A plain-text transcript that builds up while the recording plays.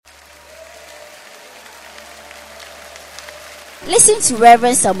Listen to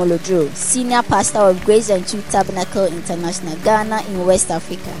Reverend Samuel Odro, Senior Pastor of Grace and Truth Tabernacle International, Ghana in West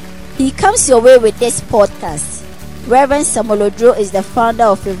Africa. He comes your way with this podcast. Reverend Samuel Odro is the founder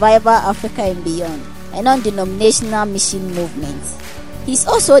of Revival Africa and Beyond, a non-denominational mission movement. He's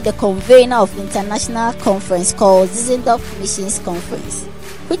also the convener of international conference called Zinzendorf Missions Conference,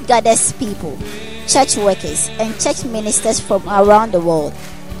 which gathers people, church workers, and church ministers from around the world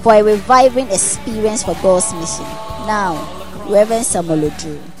for a reviving experience for God's mission. Now, Reverend Samuel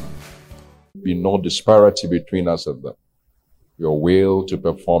Odro. Be no disparity between us and them. Your will to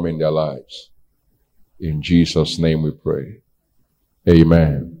perform in their lives. In Jesus' name we pray.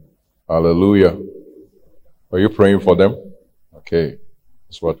 Amen. Hallelujah. Are you praying for them? Okay.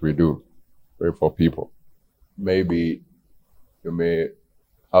 That's what we do. Pray for people. Maybe you may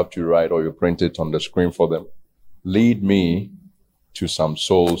have to write or you print it on the screen for them. Lead me to some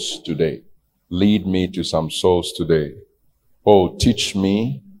souls today. Lead me to some souls today. Oh, teach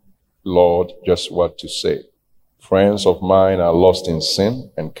me, Lord, just what to say. Friends of mine are lost in sin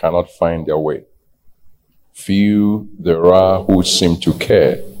and cannot find their way. Few there are who seem to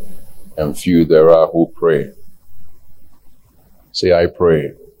care, and few there are who pray. Say, I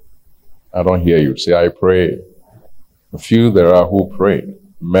pray. I don't hear you. Say, I pray. Few there are who pray.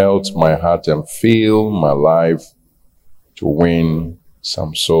 Melt my heart and fill my life to win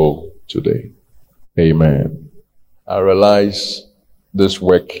some soul today. Amen. I realize this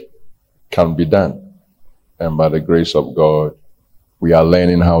work can be done. And by the grace of God, we are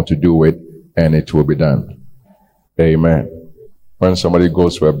learning how to do it, and it will be done. Amen. When somebody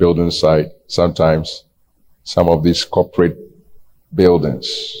goes to a building site, sometimes some of these corporate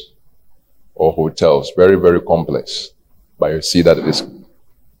buildings or hotels, very, very complex, but you see that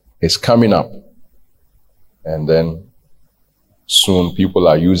it's coming up. And then soon people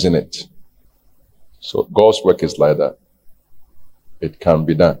are using it. So God's work is like that. It can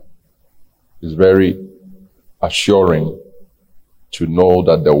be done. It's very assuring to know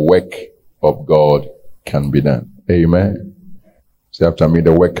that the work of God can be done. Amen. Say after me,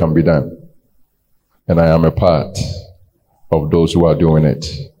 the work can be done. And I am a part of those who are doing it.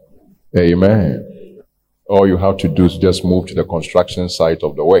 Amen. All you have to do is just move to the construction site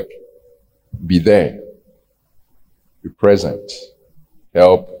of the work. Be there. Be present.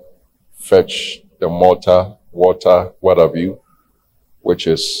 Help fetch the mortar, water, what have you, which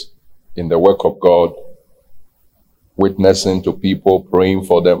is in the work of God, witnessing to people, praying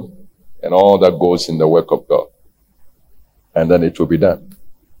for them, and all that goes in the work of God. And then it will be done.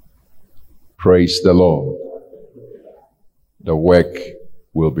 Praise the Lord. The work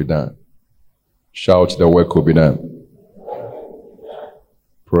will be done. Shout, the work will be done.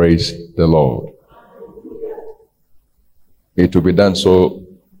 Praise the Lord. It will be done, so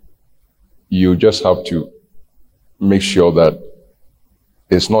you just have to make sure that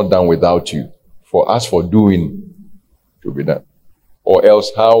it's not done without you. For us, for doing, to be done. Or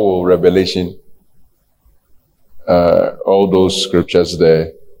else, how will Revelation, all those scriptures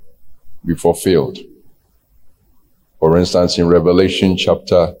there, be fulfilled? For instance, in Revelation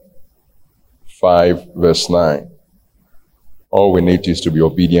chapter 5, verse 9, all we need is to be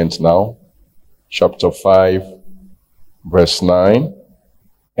obedient now. Chapter 5, verse 9,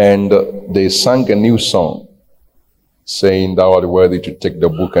 and they sang a new song, saying, Thou art worthy to take the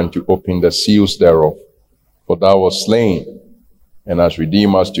book and to open the seals thereof. For thou wast slain, and hast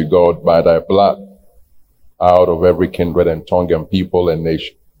redeemed us to God by thy blood, out of every kindred and tongue and people and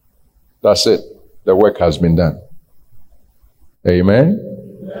nation. That's it. The work has been done. Amen?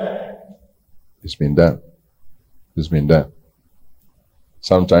 It's been done. It's been done.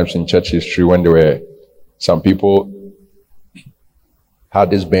 Sometimes in church history, when there were some people had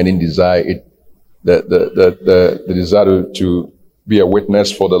this burning desire, the desire to be a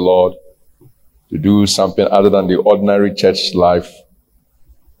witness for the Lord, to do something other than the ordinary church life,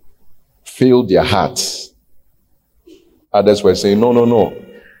 filled their hearts. Others were saying, no,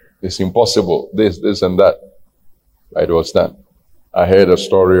 it's impossible, this and that. It was done. I heard a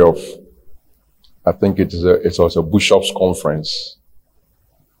story of, I think it was a bishop's conference,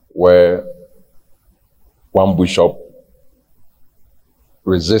 where one bishop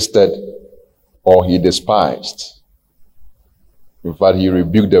resisted or he despised. In fact, he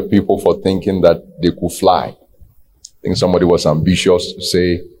rebuked the people for thinking that they could fly. I think somebody was ambitious to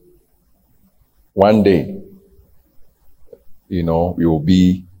say, one day, we will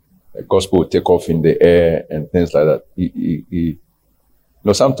be, the gospel will take off in the air and things like that.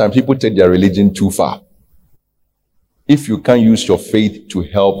 Sometimes people take their religion too far. If you can't use your faith to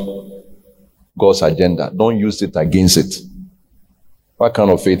help God's agenda, don't use it against it. What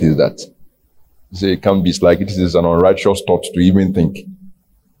kind of faith is that? Say it can't be like it is an unrighteous thought to even think.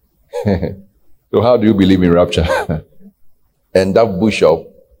 So how do you believe in rapture? And that bishop,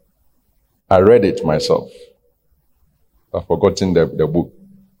 I read it myself. I've forgotten the book.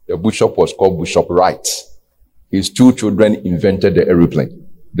 The bishop was called Bishop Wright. His two children invented the aeroplane.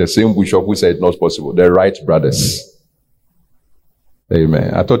 The same bishop who said it's not possible. The Wright brothers.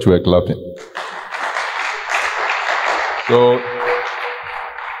 Amen. I thought you were clapping. So,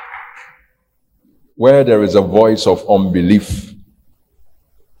 where there is a voice of unbelief,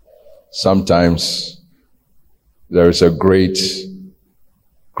 sometimes there is a great,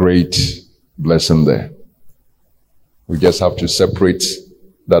 great blessing there. We just have to separate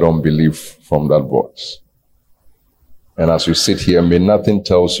that unbelief from that voice. And as you sit here, may nothing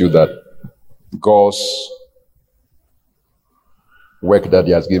tells you that God's work that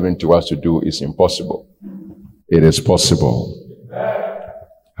He has given to us to do is impossible. It is possible.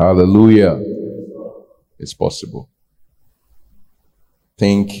 Hallelujah. It's possible.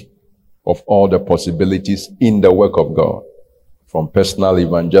 Think of all the possibilities in the work of God, from personal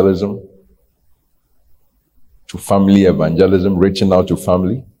evangelism to family evangelism, reaching out to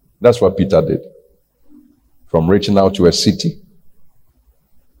family. That's what Peter did. From reaching out to a city,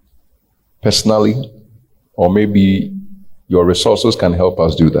 personally, or maybe your resources can help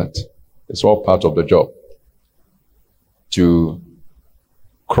us do that. It's all part of the job. To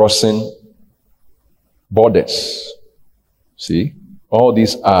crossing borders. See, all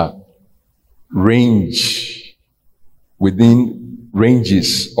these are within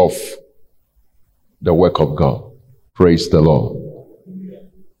ranges of the work of God. Praise the Lord.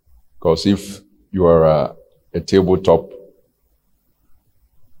 Because if you are a tabletop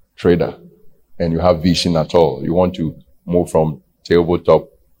trader and you have vision at all, you want to move from tabletop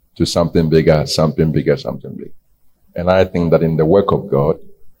to something bigger, something bigger, something big. And I think that in the work of God,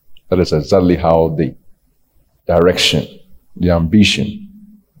 that is exactly how the direction, the ambition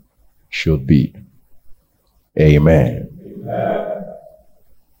should be. Amen. Amen.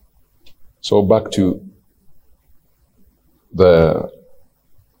 So back to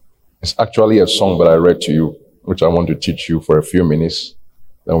it's actually a song that I read to you, which I want to teach you for a few minutes,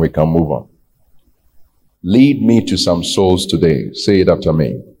 then we can move on. Lead me to some souls today. Say it after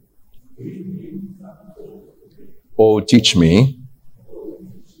me. Oh, teach me,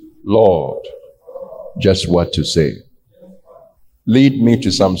 Lord, just what to say. Lead me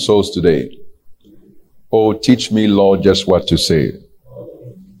to some souls today. Oh, teach me, Lord, just what to say.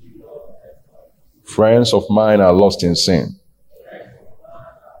 Friends of mine are lost in sin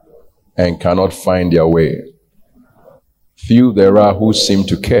and cannot find their way. Few there are who seem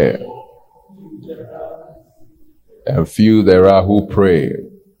to care, and few there are who pray.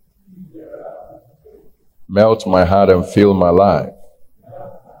 Melt my heart and fill my life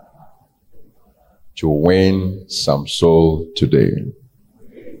to win some soul today.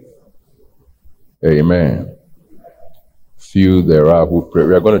 Amen. Few there are who pray.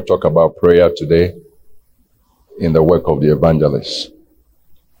 We are going to talk about prayer today in the work of the evangelist.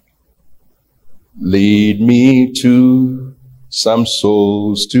 Lead me to some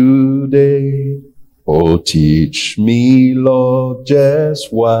souls today. Oh, teach me, Lord,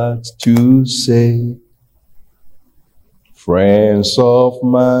 just what to say. Friends of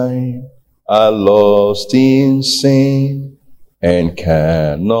mine are lost in sin and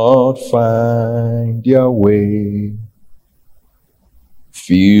cannot find their way.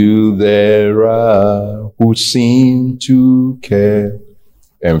 Few there are who seem to care,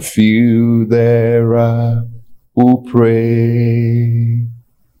 and few there are who pray.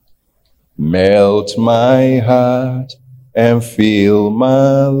 Melt my heart and fill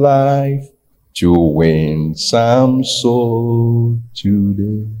my life to win some soul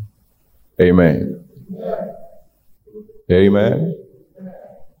today. Amen. Amen.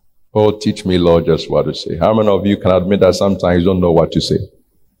 Oh, teach me, Lord, just what to say. How many of you can admit that sometimes you don't know what to say?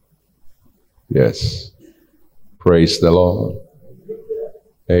 Yes. Praise the Lord.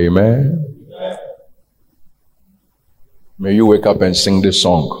 Amen. May you wake up and sing this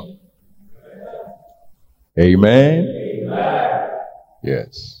song. Amen. Amen.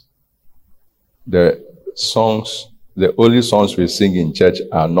 Yes. The only songs we sing in church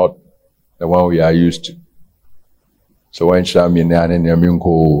are not the one we are used to. So when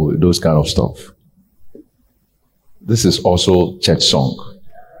those kind of stuff. This is also church song.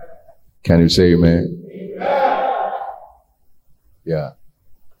 Can you say amen? Amen. Yeah.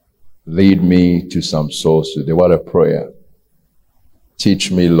 Lead me to some souls today. What a prayer.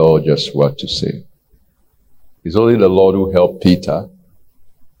 Teach me, Lord, just what to say. It's only the Lord who helped Peter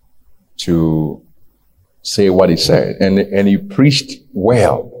to say what he said. And he preached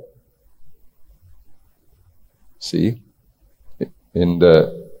well. See, in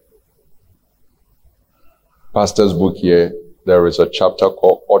the pastor's book here, there is a chapter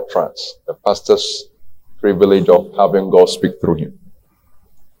called Utterance, the pastor's privilege of having God speak through him.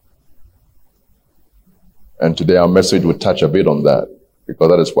 And today our message will touch a bit on that, because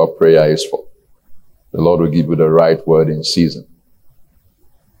that is what prayer is for. The Lord will give you the right word in season.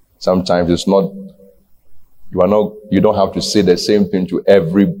 Sometimes it's not, you don't have to say the same thing to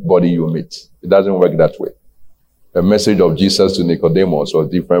everybody you meet. It doesn't work that way. The message of Jesus to Nicodemus was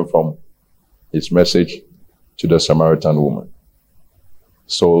different from his message to the Samaritan woman.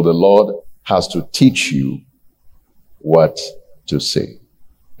 So the Lord has to teach you what to say.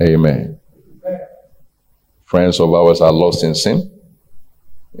 Amen. Friends of ours are lost in sin.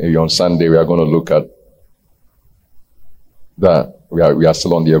 Maybe on Sunday we are going to look at that. We are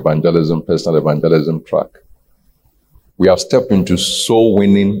still on the evangelism, personal evangelism track. We have stepped into soul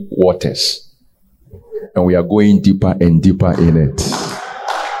winning waters, and we are going deeper and deeper in it.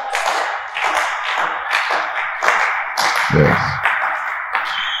 Yes.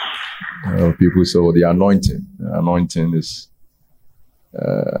 People say, oh, the anointing is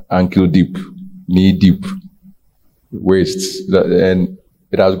ankle deep, knee deep, waist, and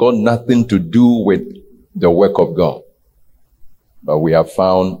it has got nothing to do with the work of God. But we have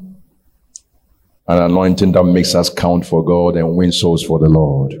found an anointing that makes us count for God and win souls for the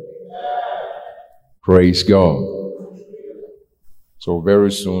Lord. Praise God. So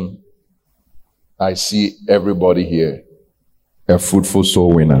very soon, I see everybody here a fruitful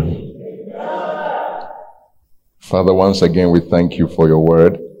soul winner. Father, once again, we thank you for your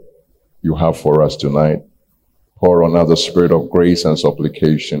word you have for us tonight. Pour on us the spirit of grace and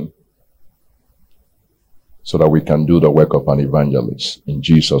supplication so that we can do the work of an evangelist. In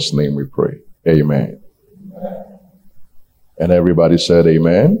Jesus' name we pray. Amen. And everybody said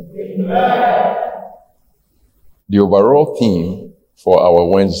amen. Amen. The overall theme for our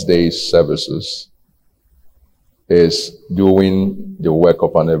Wednesday services is doing the work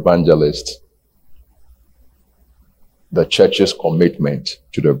of an evangelist, the church's commitment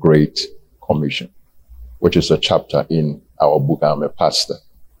to the Great Commission, which is a chapter in our book, I'm a Pastor.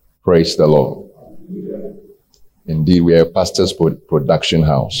 Praise the Lord. Indeed, we are a pastor's production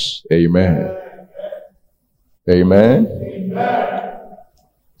house. Amen. Amen. Amen.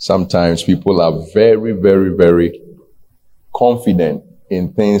 Sometimes people are very, very, very confident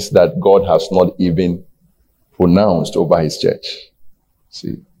in things that God has not even pronounced over his church.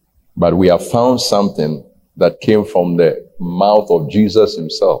 See, but we have found something that came from the mouth of Jesus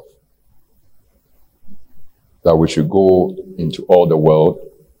himself, that we should go into all the world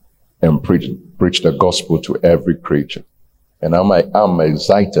and preach the gospel to every creature. And I'm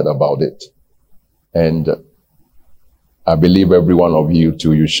excited about it. And I believe every one of you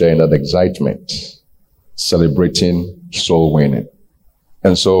too, you share in that excitement, celebrating soul winning.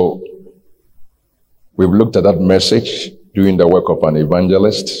 And so we've looked at that message, doing the work of an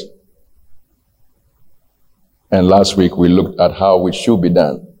evangelist. And last week we looked at how it should be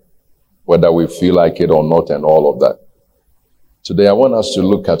done, whether we feel like it or not, and all of that. Today I want us to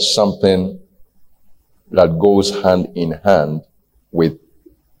look at something that goes hand in hand with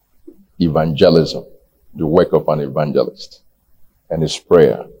evangelism, the work of an evangelist, and it's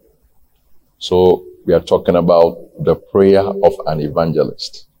prayer. So we are talking about the prayer of an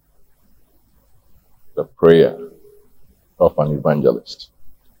evangelist. The prayer of an evangelist.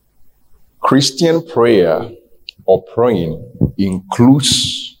 Christian prayer or praying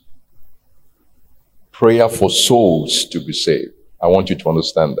includes prayer for souls to be saved. I want you to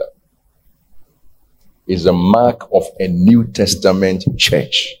understand that. It's a mark of a New Testament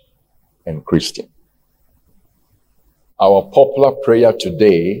church and Christian. Our popular prayer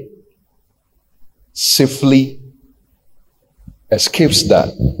today safely escapes that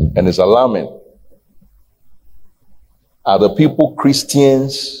and is alarming. Are the people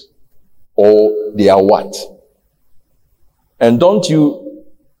Christians or they are what? And don't you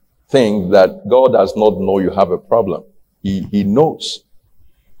think that God does not know you have a problem? He knows.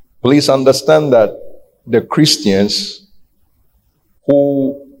 Please understand that the Christians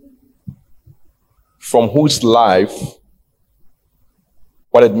from whose life,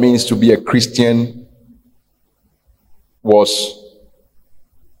 what it means to be a Christian was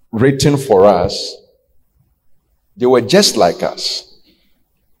written for us, they were just like us.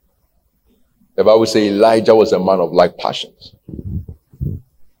 The Bible says Elijah was a man of like passions.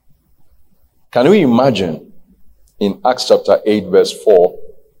 Can we imagine in Acts chapter 8 verse 4,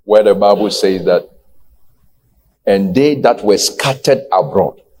 where the Bible says that, and they that were scattered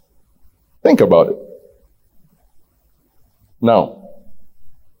abroad. Think about it. Now,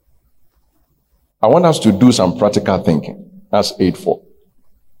 I want us to do some practical thinking. That's 8:4.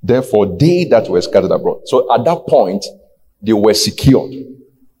 Therefore, they that were scattered abroad. So at that point, they were secured.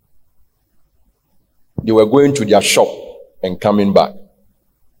 They were going to their shop and coming back.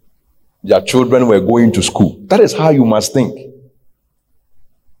 Their children were going to school. That is how you must think.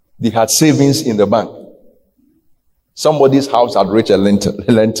 They had savings in the bank. Somebody's house had reached a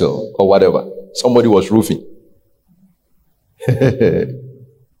lentil or whatever. Somebody was roofing.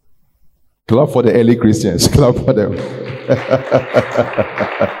 Clap for the early Christians. Clap for them.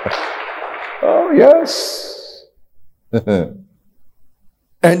 Oh, yes.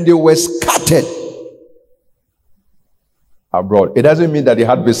 And they were scattered abroad. It doesn't mean that they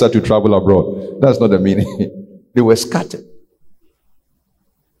had visa to travel abroad. That's not the meaning. They were scattered.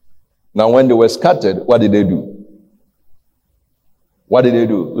 Now, when they were scattered, what did they do? What did they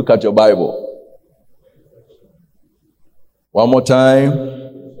do? Look at your Bible. One more time.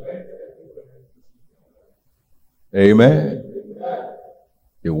 Amen.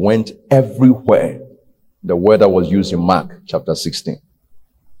 They went everywhere. The word that was used in Mark chapter 16.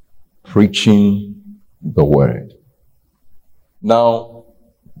 Preaching the word. Now,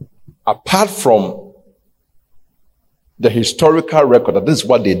 apart from the historical record that this is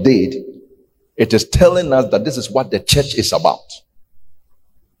what they did, it is telling us that this is what the church is about.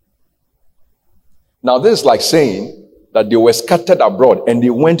 Now, this is like saying that they were scattered abroad and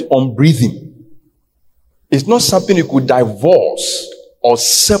they went on breathing. It's not something you could divorce or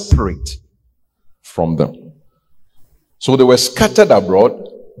separate from them. So they were scattered abroad,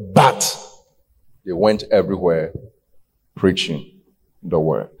 but they went everywhere preaching the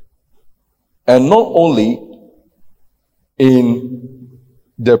word. And not only in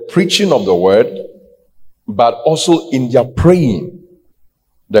the preaching of the word, but also in their praying.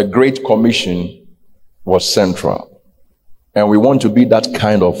 The Great Commission was central. And we want to be that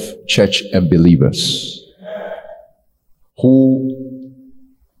kind of church and believers who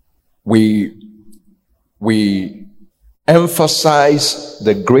we emphasize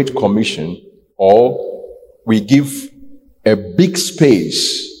the Great Commission, or we give a big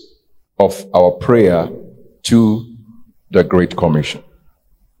space of our prayer to the Great Commission.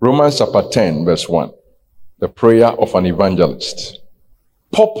 Romans chapter 10 verse 1. The prayer of an evangelist.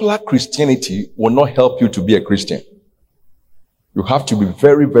 Popular Christianity will not help you to be a Christian. You have to be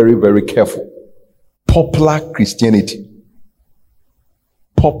very, very, very careful. Popular Christianity.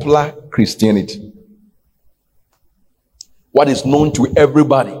 Popular Christianity. What is known to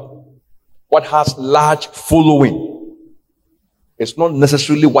everybody. What has large following. It's not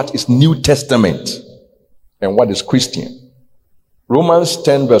necessarily what is New Testament and what is Christian. Romans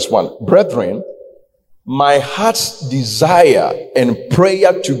 10 verse 1. Brethren, my heart's desire and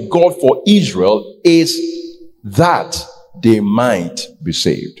prayer to God for Israel is that they might be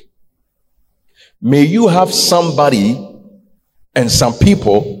saved. May you have somebody and some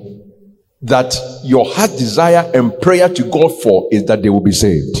people that your heart desire and prayer to God for is that they will be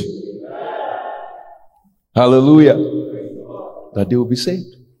saved. Hallelujah. That they will be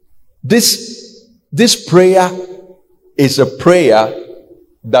saved. This prayer is a prayer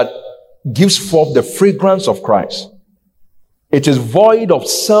that gives forth the fragrance of Christ. It is void of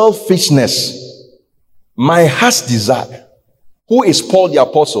selfishness. My heart's desire. Who is Paul the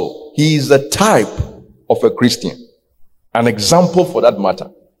Apostle? He is a type of a Christian. An example for that matter.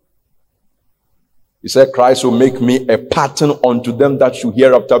 He said, Christ will make me a pattern unto them that should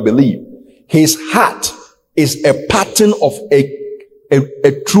hereafter believe. His heart is a pattern of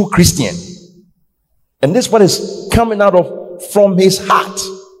a true Christian. And this one is coming out of from his heart.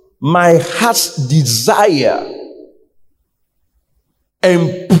 My heart's desire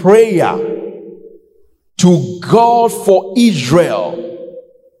and prayer to God for Israel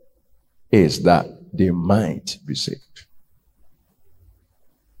is that they might be saved.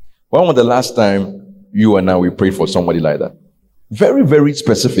 When was the last time you and I we prayed for somebody like that? Very, very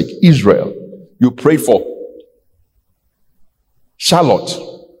specific. Israel. You prayed for Charlotte.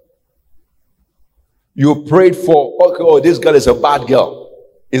 You prayed for, okay, oh, this girl is a bad girl.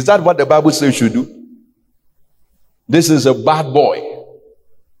 Is that what the Bible says you should do? This is a bad boy.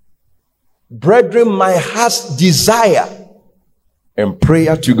 Brethren, my heart's desire and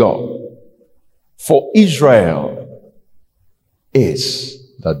prayer to God for Israel is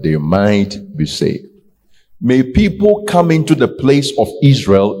that they might be saved. May people come into the place of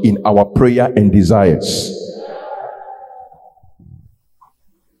Israel in our prayer and desires,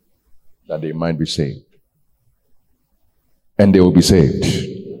 that they might be saved. And they will be saved.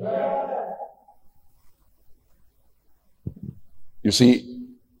 You see,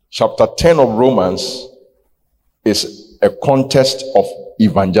 chapter 10 of Romans is a contest of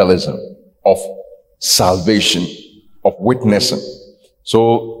evangelism, of salvation, of witnessing.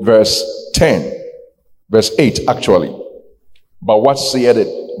 So verse 8 actually. But what saith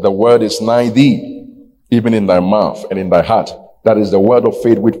it? The word is nigh thee, even in thy mouth and in thy heart. That is the word of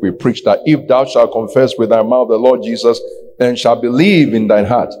faith which we preach, that if thou shalt confess with thy mouth the Lord Jesus, and shalt believe in thine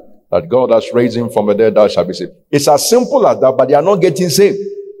heart that God has raised him from the dead, thou shalt be saved. It's as simple as that, but they are not getting saved.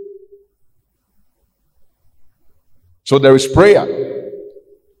 So there is prayer.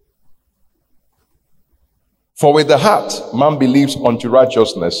 For with the heart man believes unto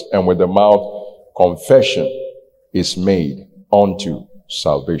righteousness, and with the mouth confession is made unto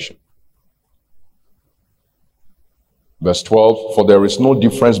salvation. Verse 12, for there is no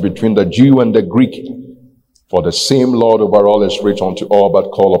difference between the Jew and the Greek, for the same Lord over all is rich unto all that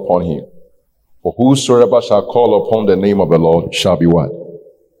call upon him. For whosoever shall call upon the name of the Lord shall be what?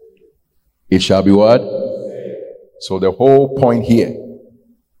 It shall be what? So the whole point here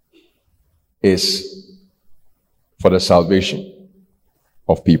is for the salvation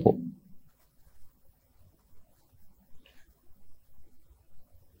of people.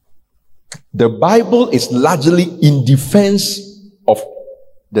 The Bible is largely in defense of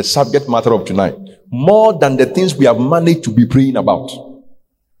the subject matter of tonight, more than the things we have managed to be praying about.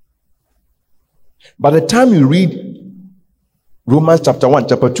 By the time you read Romans chapter 1,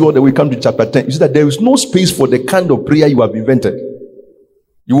 chapter 2, all the way come to chapter 10, you see that there is no space for the kind of prayer you have invented.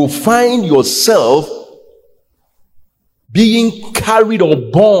 You will find yourself being carried or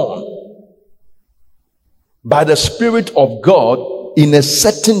borne by the Spirit of God in a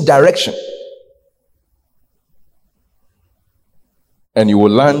certain direction. And you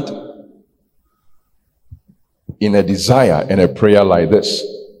will land in a desire and a prayer like this.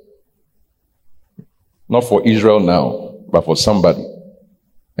 Not for Israel now, but for somebody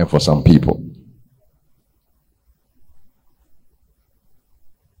and for some people.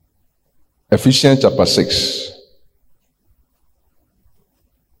 Ephesians chapter 6,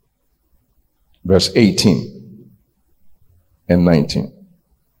 verse 18 and 19.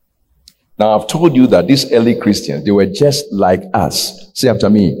 Now, I've told you that these early Christians, they were just like us. Say after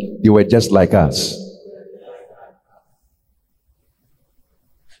me, they were just like us.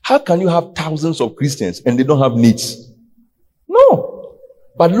 How can you have thousands of Christians and they don't have needs? No.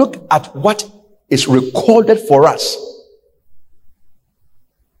 But look at what is recorded for us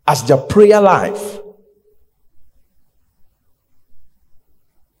as their prayer life.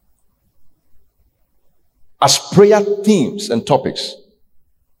 As prayer themes and topics.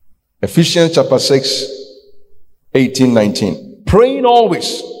 Ephesians chapter 6, 18, 19. Praying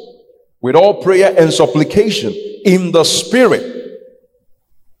always with all prayer and supplication in the Spirit,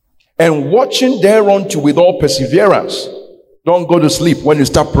 and watching thereunto with all perseverance. Don't go to sleep when you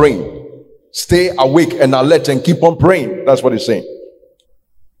start praying. Stay awake and alert and keep on praying. That's what he's saying.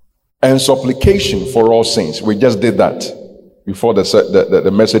 And supplication for all saints. We just did that before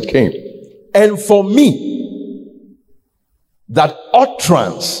the message came. And for me, that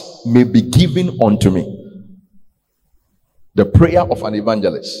utterance may be given unto me. The prayer of an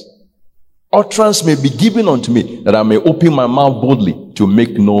evangelist. Utterance may be given unto me, that I may open my mouth boldly to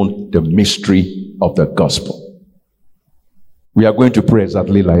make known the mystery of the gospel. We are going to pray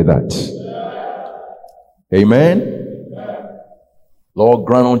exactly like that. Amen. Lord,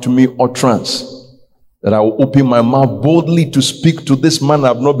 grant unto me utterance, that I will open my mouth boldly to speak to this man I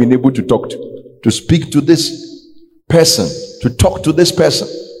have not been able to talk to speak to this person, to talk to this person.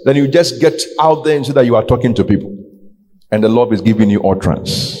 Then you just get out there and say that you are talking to people. And the Lord is giving you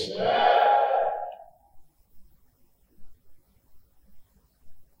utterance.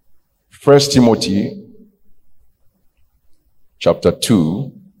 First Timothy chapter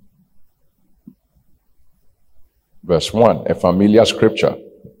 2 verse 1, a familiar scripture.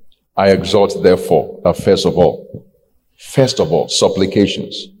 I exhort therefore that first of all,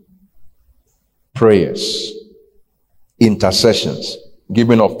 supplications, prayers, intercessions,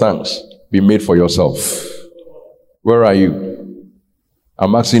 giving of thanks be made for yourself. Where are you?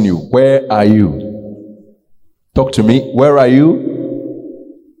 I'm asking you, where are you? Talk to me. Where are you?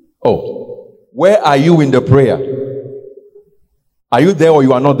 Oh, where are you in the prayer? Are you there or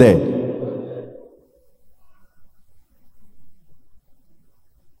you are not there?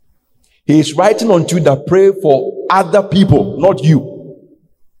 He is writing unto you that pray for other people, not you.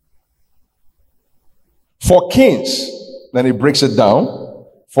 For kings, then he breaks it down,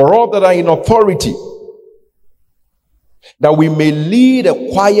 for all that are in authority, that we may lead a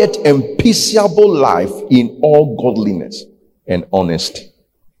quiet and peaceable life in all godliness and honesty.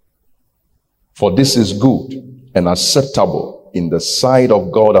 For this is good and acceptable in the sight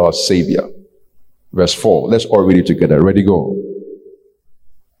of God our Savior. Verse 4. Let's all read it together. Ready, go.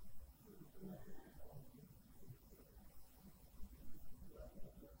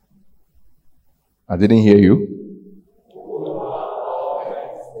 I didn't hear you.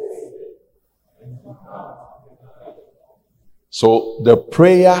 So the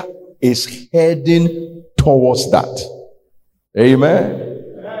prayer is heading towards that. Amen.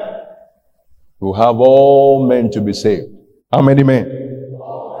 We have all men to be saved. How many men?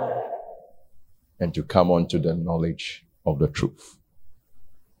 And to come unto the knowledge of the truth.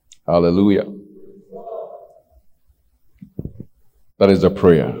 Hallelujah. That is the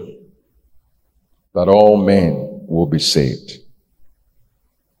prayer. That all men will be saved.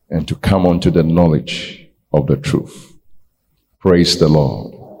 And to come unto the knowledge of the truth. Praise the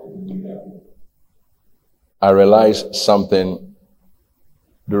Lord. I realized something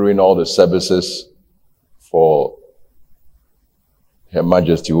during all the services for Her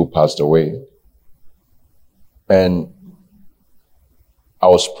Majesty who passed away. And I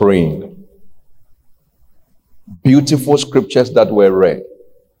was praying. Beautiful scriptures that were read.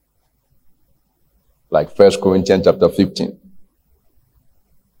 Like 1 Corinthians chapter 15.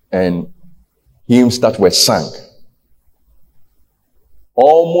 And hymns that were sung.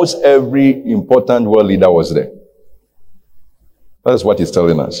 Almost every important world leader was there. That's what he's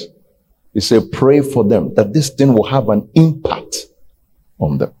telling us. He said, pray for them, that this thing will have an impact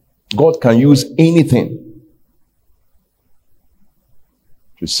on them. God can use anything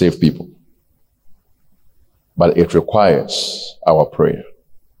to save people. But it requires our prayer.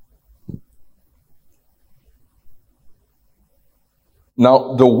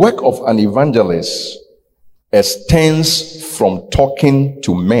 Now, the work of an evangelist extends from talking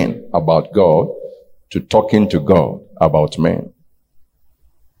to men about God to talking to God about men.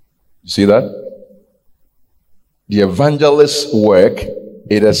 You see that? The evangelist's work,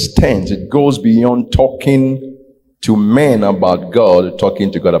 it extends, it goes beyond talking to men about God,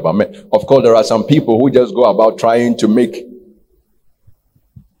 talking to God about men. Of course, there are some people who just go about trying to make,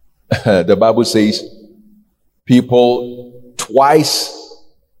 the Bible says, people twice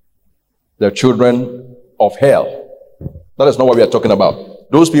the children of hell. That is not what we are talking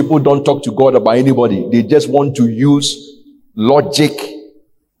about. Those people don't talk to God about anybody. They just want to use logic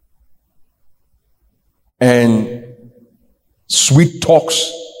and sweet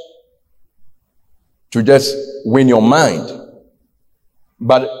talks to just win your mind.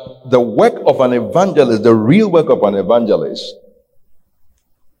 But the work of an evangelist, the real work of an evangelist,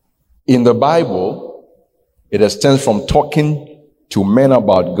 in the Bible, it extends from talking to men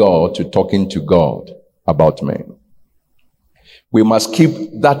about God to talking to God about men. We must keep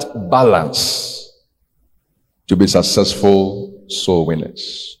that balance to be successful soul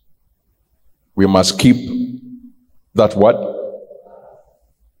winners. We must keep that what?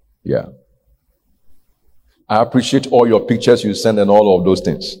 Yeah. I appreciate all your pictures you send and all of those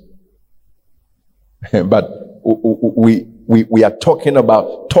things. But we are talking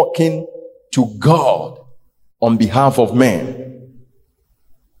about talking to God on behalf of men.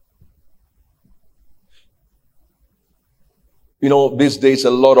 You know, these days a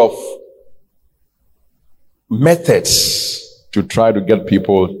lot of methods to try to get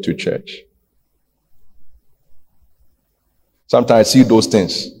people to church. Sometimes I see those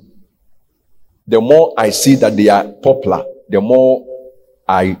things. The more I see that they are popular, the more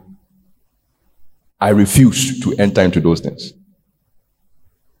I refuse to enter into those things.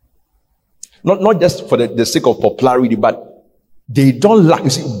 Not just for the sake of popularity, but they don't lack.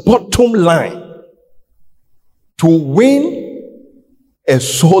 You see, bottom line, to win a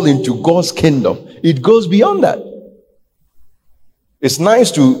soul into God's kingdom, it goes beyond that. It's nice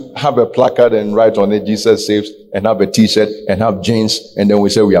to have a placard and write on it, Jesus saves, and have a t-shirt and have jeans, and then we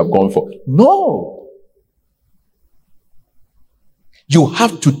say we have gone for. No. You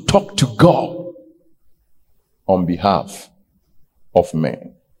have to talk to God on behalf of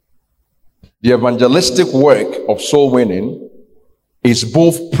men. The evangelistic work of soul winning is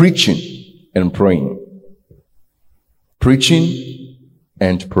both preaching and praying. Preaching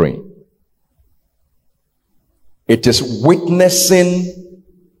and praying. It is witnessing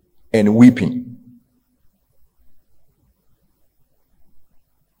and weeping.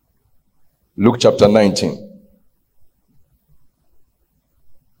 Luke chapter 19.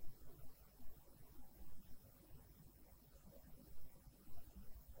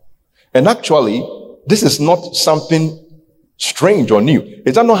 And actually, this is not something strange or new.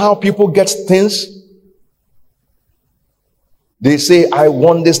 Is that not how people get things? They say, I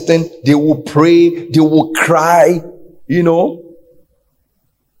want this thing. They will pray. They will cry, you know.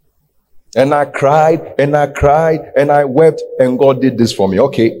 And I cried and I cried and I wept and God did this for me.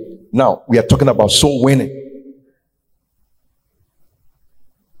 Okay, now we are talking about soul winning.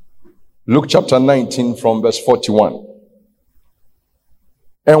 Luke chapter 19 from verse 41.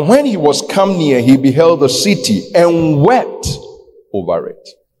 And when he was come near, he beheld the city and wept over it.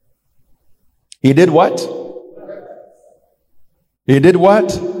 He did what? He did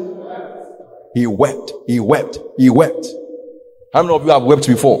what? He wept. He wept. He wept. How many of you have wept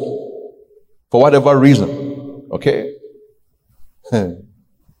before? For whatever reason. Okay?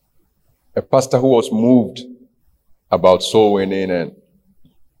 A pastor who was moved about soul winning and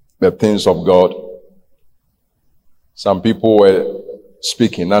the things of God. Some people were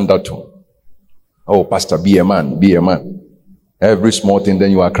speaking undertone. Oh, pastor, be a man, be a man. Every small thing,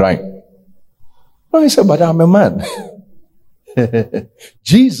 then you are crying. No, he said, but I'm a man.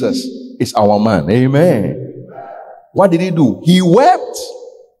 Jesus is our man. Amen. What did he do? He wept.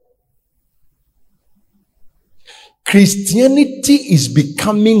 Christianity is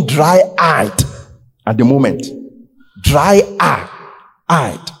becoming dry-eyed at the moment.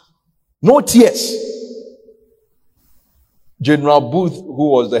 Dry-eyed. No tears. General Booth, who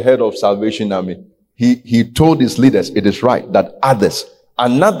was the head of Salvation Army, he told his leaders, it is right that others,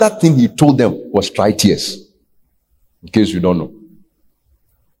 another thing he told them was try tears. In case you don't know.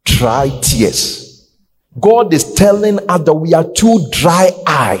 Try tears. God is telling us that we are too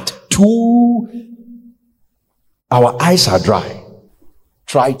dry-eyed. Our eyes are dry.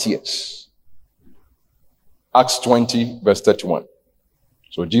 Try tears. Acts 20, verse 31.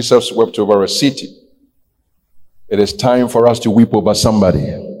 So Jesus wept over a city. It is time for us to weep over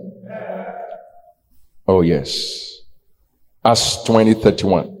somebody. Oh, yes. Acts 20,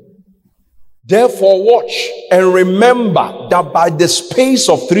 31. Therefore watch and remember that by the space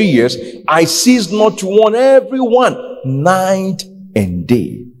of 3 years, I cease not to warn everyone night and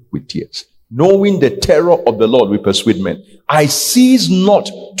day with tears. Knowing the terror of the Lord will persuade men. I cease not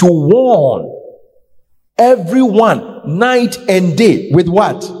to warn everyone night and day. With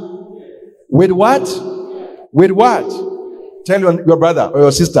what? With what? With what? Tell your brother or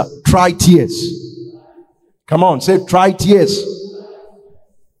your sister, try tears. Come on, say try tears.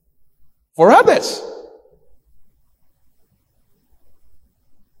 For others.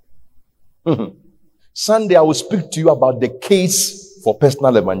 Sunday I will speak to you about the case for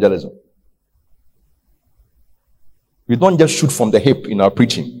personal evangelism. We don't just shoot from the hip in our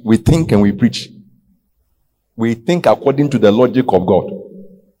preaching. We think and we preach. We think according to the logic of God,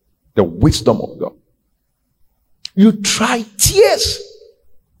 the wisdom of God. You try tears.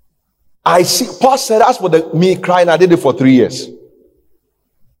 I see. Paul said, as for me crying, I did it for 3 years.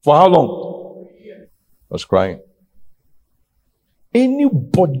 For how long? I was crying.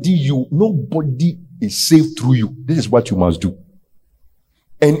 Nobody is saved through you. This is what you must do.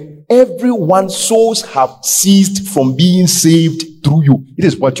 And everyone's souls have ceased from being saved through you. It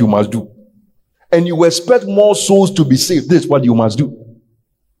is what you must do. And you expect more souls to be saved. This is what you must do.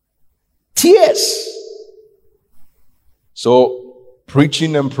 Tears. So,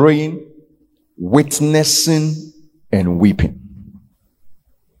 preaching and praying, witnessing and weeping.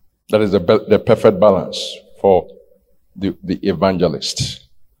 That is the perfect balance for the evangelist.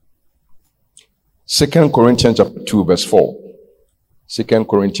 2 Corinthians chapter 2 verse 4. 2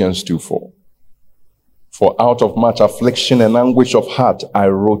 Corinthians 2:4. For out of much affliction and anguish of heart I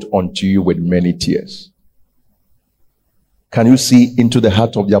wrote unto you with many tears. Can you see into the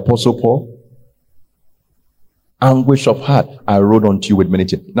heart of the Apostle Paul? Anguish of heart I wrote unto you with many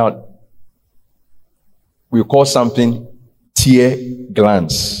tears. Now, we call something tear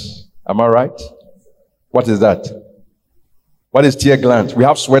glands. Am I right? What is that? What is tear glands? We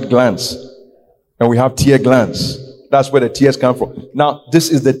have sweat glands and we have tear glands. That's where the tears come from. Now, this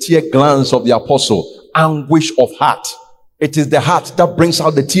is the tear glands of the apostle. Anguish of heart. It is the heart that brings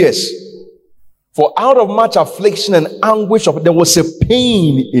out the tears. For out of much affliction and anguish there was a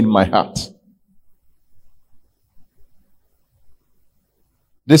pain in my heart.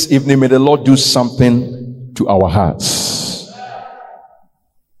 This evening, may the Lord do something to our hearts.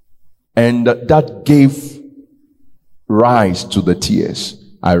 And that gave rise to the tears.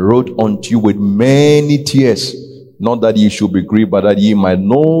 I wrote unto you with many tears. Not that ye should be grieved, but that ye might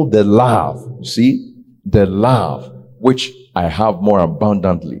know the love. See? The love which I have more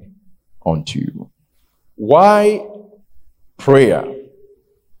abundantly unto you. Why prayer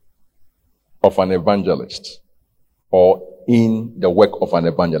of an evangelist or in the work of an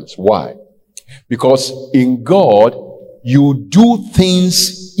evangelist? Why? Because in God, you do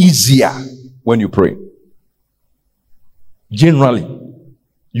things easier when you pray. Generally,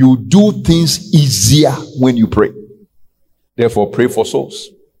 you do things easier when you pray. Therefore, pray for souls.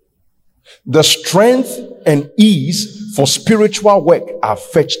 The strength and ease for spiritual work are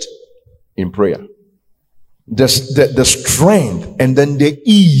fetched in prayer. The strength and then the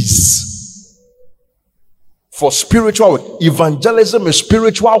ease for spiritual work. Evangelism is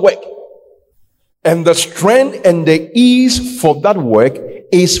spiritual work. And the strength and the ease for that work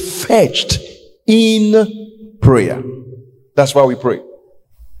is fetched in prayer. That's why we pray.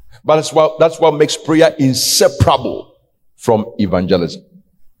 But that's what makes prayer inseparable from evangelism.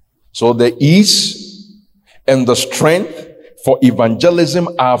 So the ease and the strength for evangelism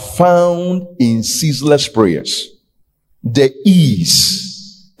are found in ceaseless prayers. The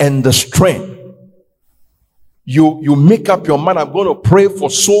ease and the strength. You make up your mind, I'm going to pray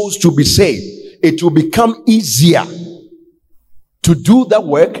for souls to be saved. It will become easier to do that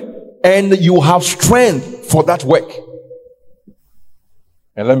work, and you have strength for that work.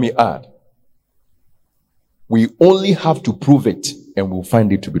 And let me add, we only have to prove it and we'll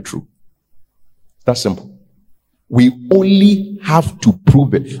find it to be true. That's simple. We only have to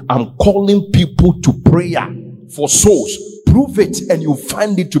prove it. I'm calling people to prayer for souls. Prove it and you'll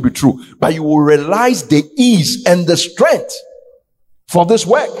find it to be true. But you will realize the ease and the strength for this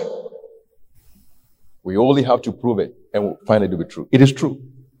work. We only have to prove it and we'll find it to be true. It is true.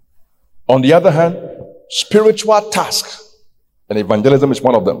 On the other hand, spiritual tasks, and evangelism is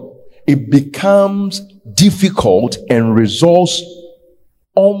one of them, it becomes difficult and results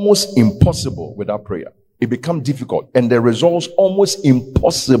almost impossible without prayer. It becomes difficult and the results almost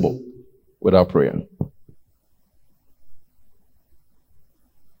impossible without prayer.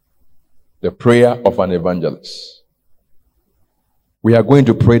 The prayer of an evangelist. We are going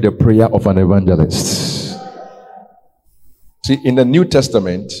to pray the prayer of an evangelist. See, in the New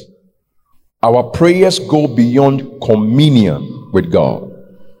Testament, our prayers go beyond communion with God.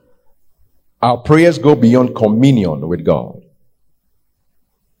 Our prayers go beyond communion with God,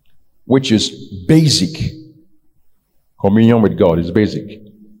 which is basic. Communion with God is basic,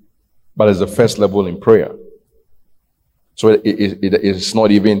 but it's the first level in prayer. So it's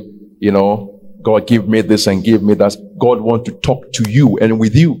not even, God give me this and give me that. God wants to talk to you and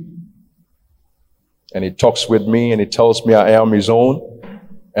with you. And he talks with me and he tells me I am his own.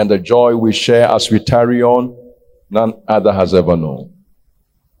 And the joy we share as we tarry on, none other has ever known.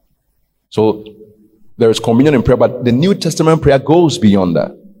 So there is communion in prayer, but the New Testament prayer goes beyond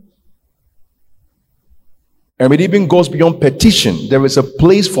that. And it even goes beyond petition. There is a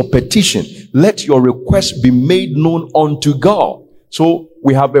place for petition. Let your request be made known unto God. So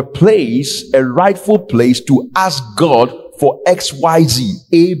we have a place, a rightful place to ask God for X, Y, Z,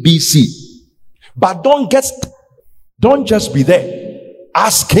 A, B, C. But don't just be there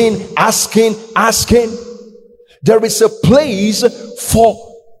asking. There is a place for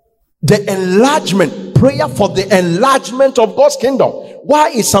the enlargement, prayer for the enlargement of God's kingdom.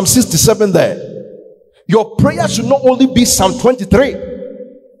 Why is Psalm 67 there? Your prayer should not only be Psalm 23.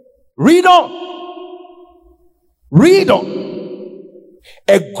 Read on.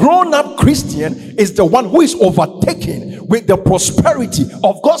 A grown-up Christian is the one who is overtaken with the prosperity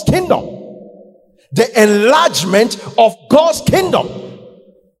of God's kingdom, the enlargement of God's kingdom,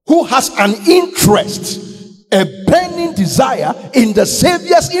 who has an interest, a burning desire in the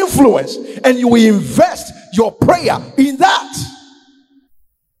Savior's influence, and you will invest your prayer in that.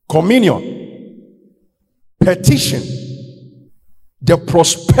 Communion, petition, the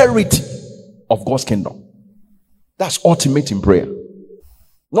prosperity of God's kingdom. That's ultimate in prayer.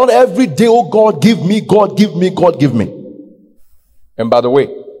 Not every day, oh God, give me, God, give me, God, give me. And by the way,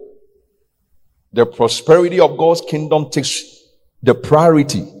 the prosperity of God's kingdom takes the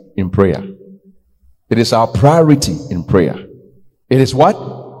priority in prayer. It is our priority in prayer. It is what?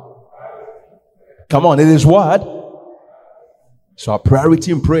 Come on, it is what? So our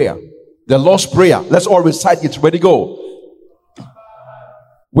priority in prayer. The Lord's Prayer. Let's all recite it. Ready, go.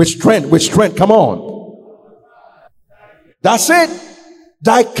 With strength, come on. That's it.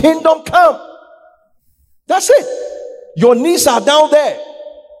 Thy kingdom come. That's it. Your knees are down there.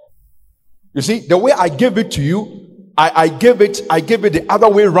 You see, the way I gave it to you, I gave it the other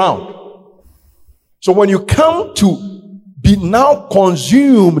way around. So when you come to be now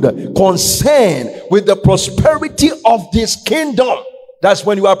consumed, concerned with the prosperity of this kingdom, that's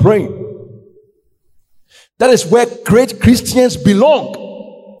when you are praying. That is where great Christians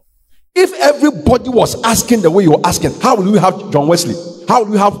belong. If everybody was asking the way you were asking, how will you have John Wesley? How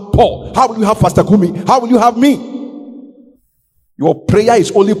will you have Paul? How will you have Pastor Kumi? How will you have me? Your prayer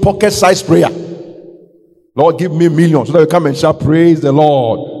is only pocket-sized prayer. Lord, give me millions so that you come and shout, praise the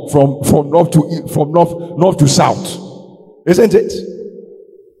Lord from north to south. Isn't it?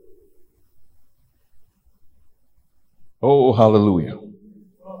 Oh, hallelujah.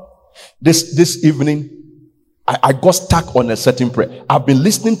 This evening, I got stuck on a certain prayer. I've been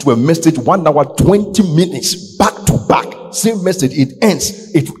listening to a message 1 hour, 20 minutes, back to back. Same message. It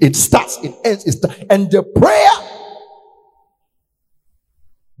ends. It starts. It ends. It starts. And the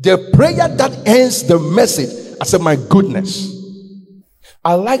prayer that ends the message, I said, my goodness.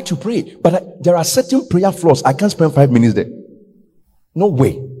 I like to pray, but there are certain prayer flaws. I can't spend 5 minutes there. No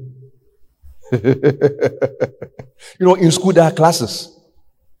way. In school there are classes.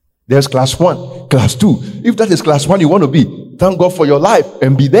 There's class 1, class 2. If that is class 1 you want to be, thank God for your life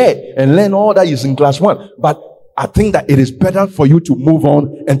and be there and learn all that is in class 1. But I think that it is better for you to move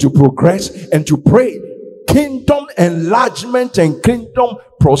on and to progress and to pray kingdom enlargement and kingdom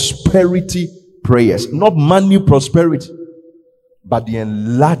prosperity prayers. Not money prosperity, but the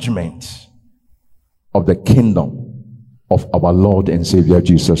enlargement of the kingdom of our Lord and Savior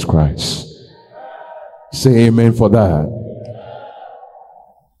Jesus Christ. Say amen for that.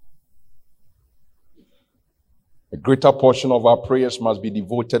 A greater portion of our prayers must be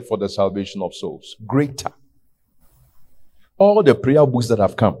devoted for the salvation of souls. Greater. All the prayer books that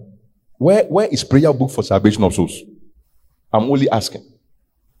have come, where is prayer book for salvation of souls? I'm only asking.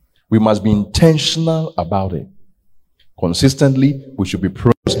 We must be intentional about it. Consistently, we should be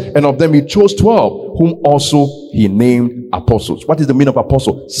praying. And of them he chose 12, whom also he named apostles. What is the meaning of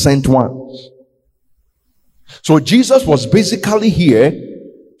apostle? Sent ones. So Jesus was basically here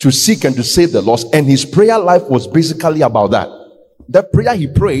to seek and to save the lost, and his prayer life was basically about that. The prayer he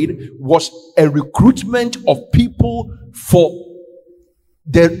prayed was a recruitment of people for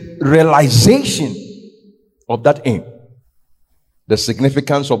the realization of that aim. The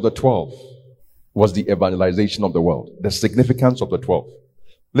significance of the 12 was the evangelization of the world. The significance of the 12.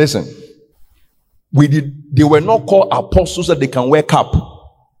 Listen, they were not called apostles that they can wear cap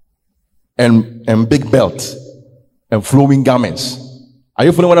and big belt and flowing garments. Are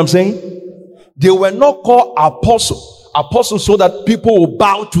you following what I'm saying? They were not called apostles so that people will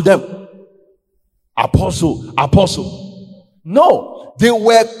bow to them. Apostle. No, they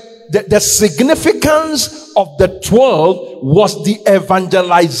were the significance of the 12 was the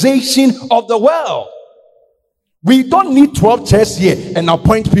evangelization of the world. We don't need 12 churches here and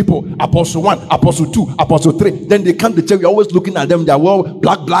appoint people, apostle 1, apostle 2, apostle 3. Then they come to church, we're always looking at them, they're all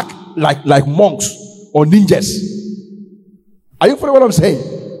black, like monks or ninjas. Are you following what I'm saying?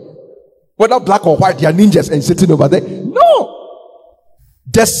 Whether black or white, they are ninjas and sitting over there. No.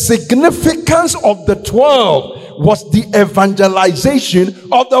 The significance of the 12 was the evangelization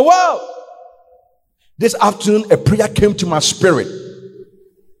of the world. This afternoon, a prayer came to my spirit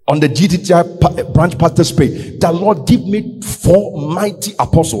on the GTTI branch pastor's page. The Lord, give me 4 mighty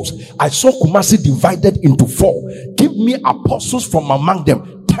apostles. I saw Kumasi divided into 4. Give me apostles from among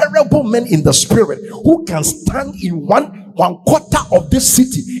them, terrible men in the spirit, who can stand in one quarter of this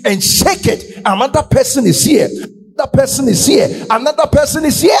city and shake it. Another person is here. Another person is here. Another person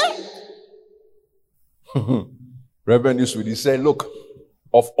is here. Reverend Yusuf said, look,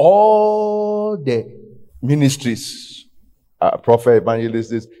 of all the ministries, prophet,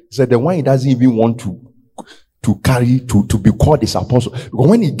 evangelist, he said the one he doesn't even want to carry to be called his apostle. Because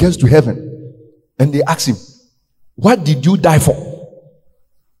when he gets to heaven and they ask him, what did you die for?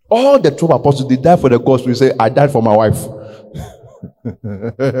 All the 12 apostles, they died for the gospel. He said, I died for my wife.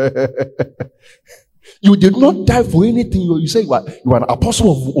 You did not die for anything. You say you are an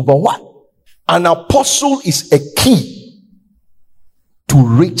apostle over what? An apostle is a key to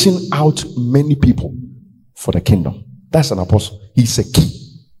reaching out many people for the kingdom. That's an apostle. He's a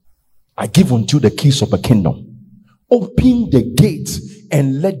key. I give unto you the keys of the kingdom. Open the gate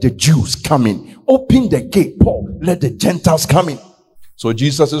and let the Jews come in. Open the gate, Paul. Let the Gentiles come in. So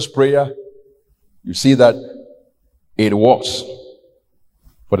Jesus' prayer, you see that it was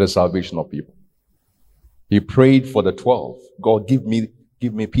for the salvation of people. He prayed for the 12. God, give me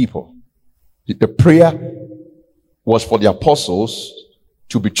people. The prayer was for the apostles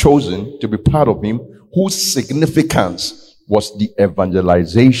to be chosen, to be part of him, whose significance was the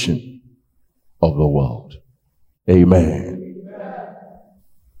evangelization of the world. Amen.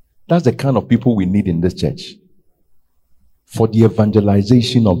 That's the kind of people we need in this church. For the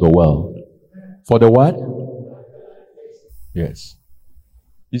evangelization of the world. For the what? Yes.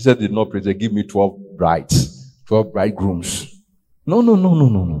 Jesus did not pray, give me 12 brides, 12 bridegrooms.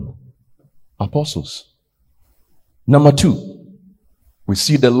 No. Apostles. Number 2, we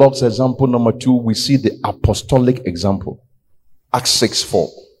see the Lord's example. Number 2, we see the apostolic example. Acts 6:4.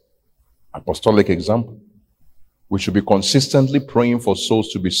 Apostolic example. We should be consistently praying for souls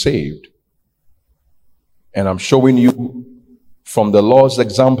to be saved. And I'm showing you from the Lord's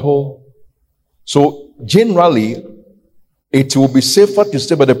example. So generally, it will be safer to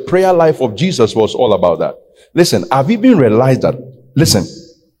say, but the prayer life of Jesus was all about that. Listen, have you even realized that? Listen,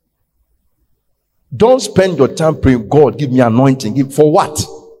 Don't spend your time praying, God, give me anointing. For what?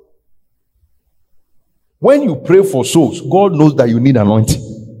 When you pray for souls, God knows that you need anointing.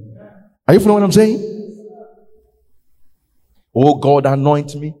 Are you following what I'm saying? Oh God,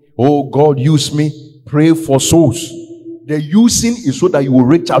 anoint me. Oh God, use me. Pray for souls. The using is so that you will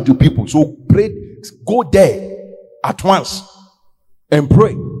reach out to people. So pray, go there at once and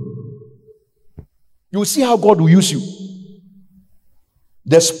pray. You will see how God will use you.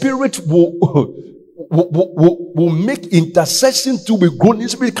 The Spirit will make intercession to be grown.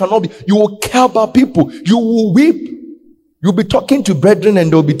 Spirit cannot be. You will care about people. You will weep. You'll be talking to brethren and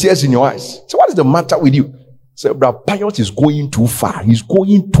there will be tears in your eyes. So what is the matter with you? So Brother Pius is going too far. He's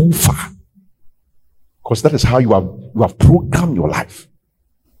going too far. Because that is how you have programmed your life.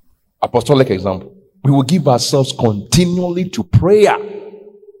 Apostolic example. We will give ourselves continually to prayer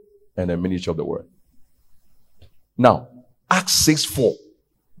and the ministry of the word. Now, Acts 6:4.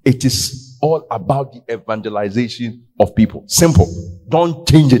 It is all about the evangelization of people. Simple. Don't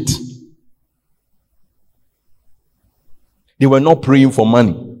change it. They were not praying for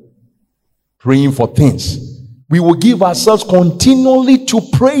money, praying for things. We will give ourselves continually to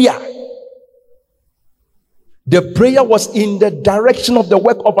prayer. The prayer was in the direction of the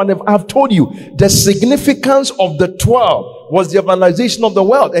work of an. I've told you the significance of the 12 was the evangelization of the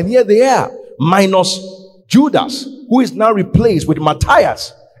world, and here they are, minus Judas, who is now replaced with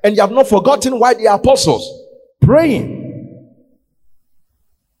Matthias, and you have not forgotten why the apostles praying.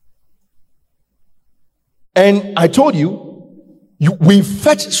 And I told you, we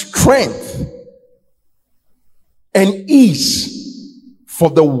fetch strength and ease for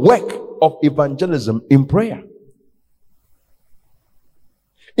the work of evangelism in prayer.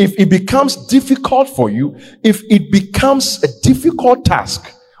 If it becomes difficult for you, if it becomes a difficult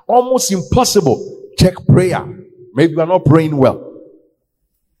task, almost impossible, check prayer. Maybe you are not praying well.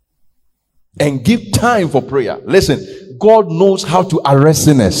 And give time for prayer. Listen, God knows how to arrest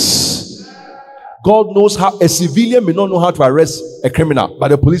sinners. God knows how a civilian may not know how to arrest a criminal,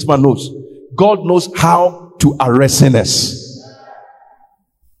 but a policeman knows. God knows how to arrest sinners.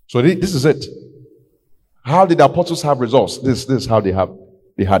 So this is it. How did the apostles have results? This is how they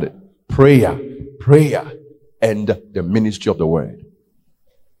had it. Prayer, and the ministry of the word.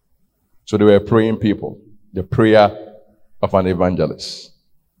 So they were praying people. The prayer of an evangelist.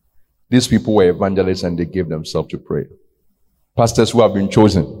 These people were evangelists and they gave themselves to prayer. Pastors who have been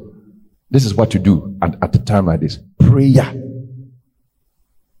chosen, this is what to do at a time like this. Prayer.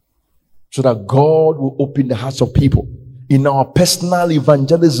 So that God will open the hearts of people. In our personal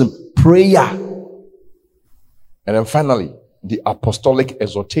evangelism, prayer. And then finally, the apostolic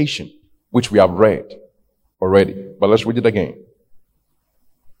exhortation, which we have read already. But let's read it again.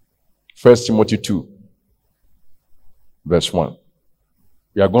 1 Timothy 2, verse 1.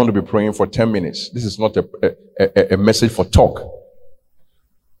 We are going to be praying for 10 minutes. This is not a message for talk.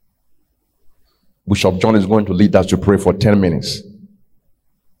 Bishop John is going to lead us to pray for 10 minutes.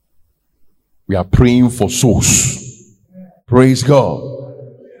 We are praying for souls. Praise God.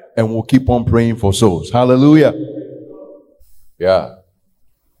 And we'll keep on praying for souls. Hallelujah. Yeah.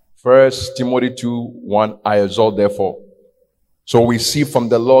 1 Timothy 2:1. I exhort therefore. So we see from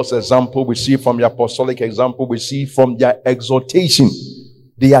the Lord's example, we see from the apostolic example, we see from their exhortation.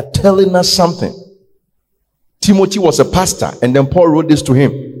 They are telling us something. Timothy was a pastor, and then Paul wrote this to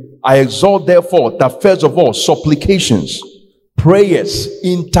him. I exhort therefore that first of all, supplications, prayers,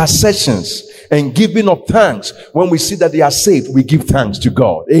 intercessions, and giving of thanks. When we see that they are saved, we give thanks to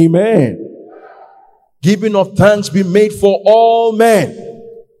God. Amen. Giving of thanks be made for all men.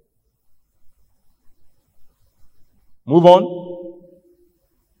 Move on.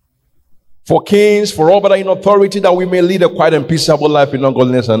 For kings, for all that are in authority, that we may lead a quiet and peaceable life in all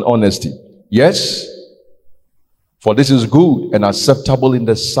godliness and honesty. Yes. For this is good and acceptable in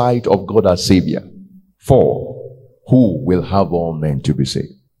the sight of God our Savior. For who will have all men to be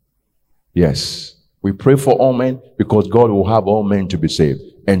saved? Yes. We pray for all men because God will have all men to be saved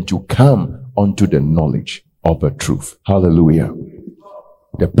and to come unto the knowledge of the truth. Hallelujah.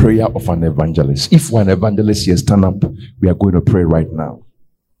 The prayer of an evangelist. If we're an evangelist here, stand up. We are going to pray right now.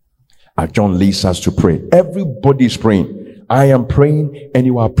 As John leads us to pray. Everybody is praying. I am praying and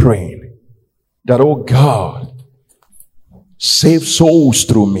you are praying. That, oh God, save souls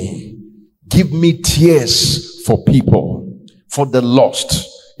through me. Give me tears for people, for the lost.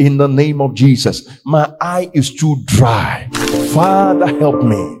 In the name of Jesus. My eye is too dry. Father, help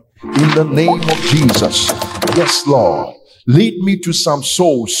me. In the name of Jesus. Yes, Lord. Lead me to some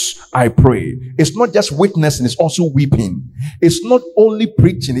souls, I pray. It's not just witnessing, it's also weeping. It's not only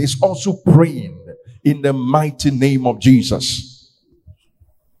preaching, it's also praying. In the mighty name of Jesus.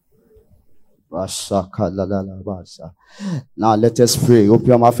 Now let us pray. Open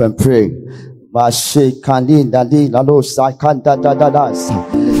your mouth and pray.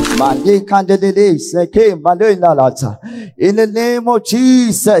 In the name of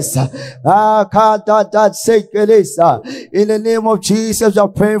Jesus, in the name of Jesus, we are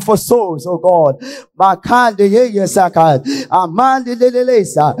praying for souls, oh God. In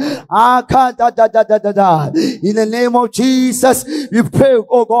the name of Jesus, we pray,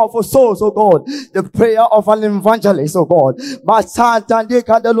 oh God, for souls, oh God. The prayer of an evangelist, oh God.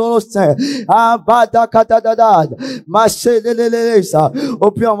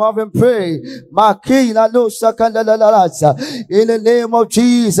 Open your mouth and pray. In the name of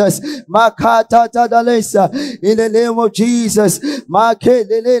Jesus, in the name of Jesus,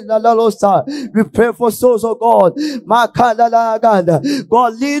 we pray for souls, oh God.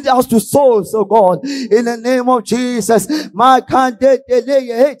 God, lead us to souls, oh God. In the name of Jesus,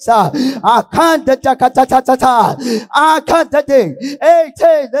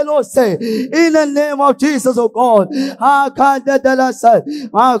 in the name of Jesus, oh God.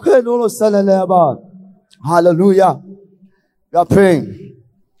 Hallelujah. We are praying.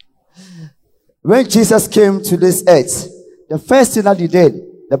 When Jesus came to this earth, the first thing that he did,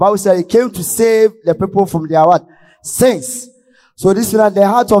 the Bible said he came to save the people from their what? Sins. So this is at the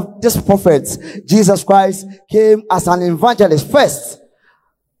heart of this prophet, Jesus Christ came as an evangelist first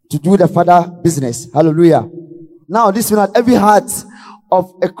to do the Father business. Hallelujah. Now this is at every heart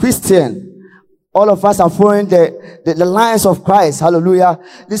of a Christian. All of us are following the lines of Christ. Hallelujah.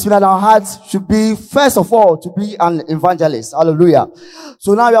 This means that our hearts should be, first of all, to be an evangelist. Hallelujah.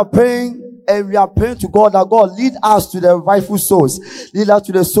 So now we are praying, and we are praying to God that God lead us to the rightful souls. Lead us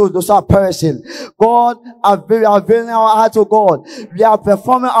to the souls, those who are perishing. God, availing our heart to God. We are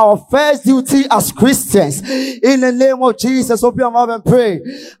performing our first duty as Christians. In the name of Jesus, open your mouth and pray.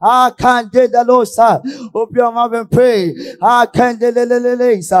 Open your mouth and pray. In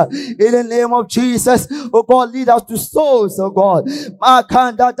the name of Jesus, oh God, lead us to souls, oh God.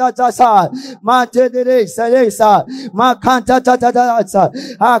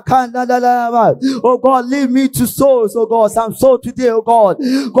 Oh God, lead me to souls, oh God. Some soul today, oh God.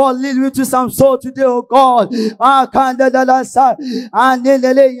 God, lead me to some soul today, oh God. In the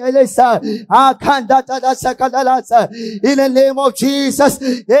name of Jesus.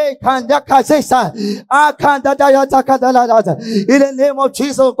 In the name of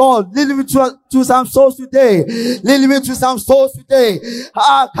Jesus, oh God, lead me to some souls today. Lead me to some souls today.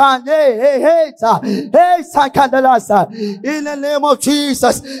 In the name of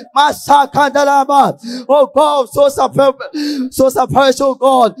Jesus. Oh God, souls are perish, oh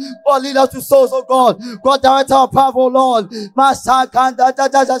God. God, lead us to souls, oh God. God, direct our path, oh Lord.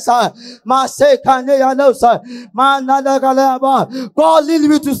 God, lead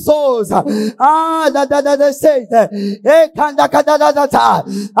me to souls.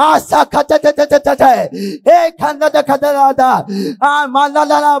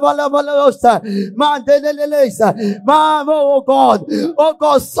 Oh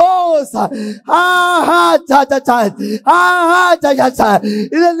God, souls. In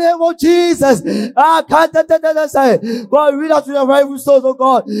the name of Jesus. God, read out to the rightful souls, oh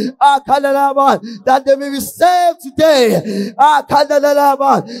God. That they may be saved today.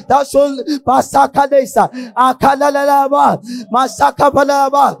 That should Masakadesa.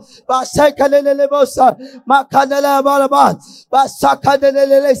 Masakabalaba. Basakalelebosa. Makadalabalaba.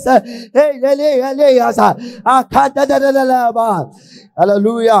 Basakadelelesa. Hey,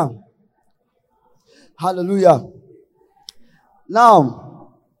 hallelujah. Hallelujah. Now,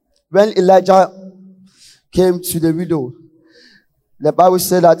 when Elijah came to the widow, the Bible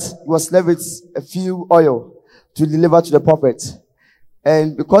said that he was left with a few oil to deliver to the prophet.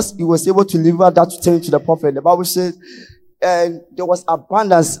 And because he was able to deliver that to the prophet, the Bible said, and there was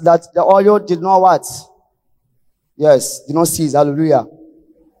abundance, that the oil did not what? Yes, did not cease. Hallelujah.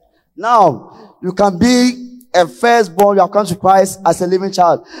 Now, you can be a firstborn, you have come to Christ as a living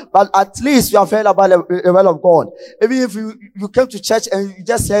child, but at least you have heard about the will of God. Even if you came to church and you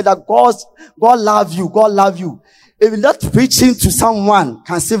just heard that God love you, God love you. Even that preaching to someone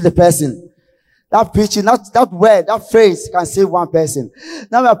can save the person. That preaching, that word, that phrase can save one person.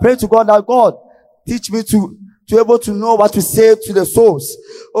 Now we are praying to God that God teach me to able to know what to say to the souls.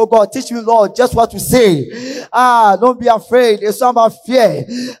 Oh God, teach me, Lord, just what to say. Don't be afraid. It's not about fear.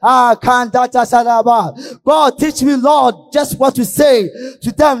 God, teach me, Lord, just what to say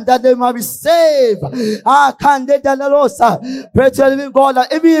to them that they might be saved. Pray to the living God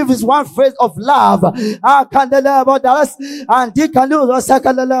that even if it's one phrase of love, that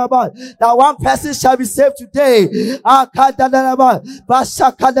one person shall be saved today. So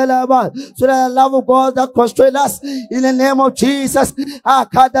that the love of God that constrains us in the name of Jesus.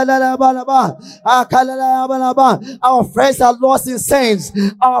 Our friends are lost in sins.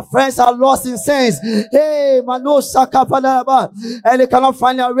 Our friends are lost in sins. Hey, and they cannot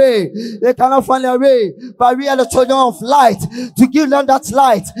find their way. They cannot find their way. But we are the children of light to give them that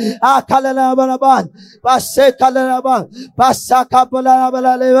light.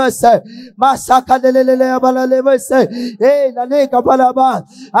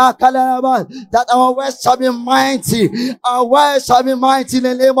 That our words shall be mighty. Our words shall be mighty in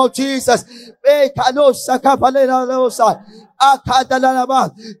the name of Jesus. That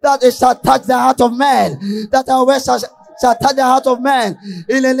it shall touch the heart of man. That our words shall touch the heart of man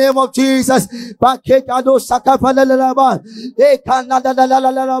in the name of Jesus. In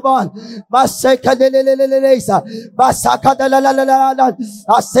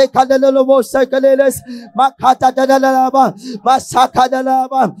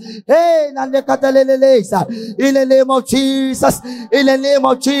the name of Jesus. In the name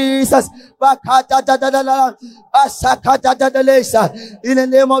of Jesus. In the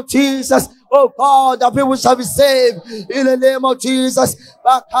name of Jesus. Oh God, the people shall be saved in the name of Jesus.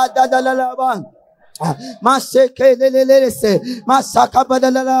 Maseke lelelese masaka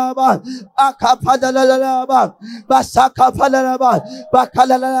badalaba akapadalaba basaka padalaba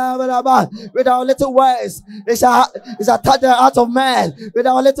bakalalaba. With our little words it's a touch the heart of man. With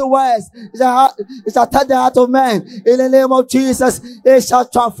our little words it's a touch the heart of man. In the name of Jesus, it shall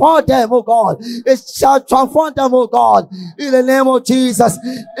transform them, oh God. It shall transform them, oh God. In the name of Jesus.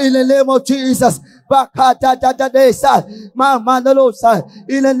 In the name of Jesus. In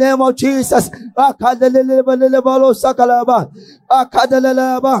the name of Jesus.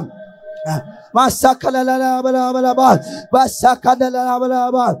 That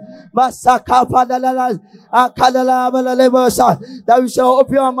we shall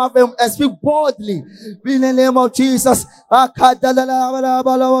open our mouth and speak boldly in the name of Jesus.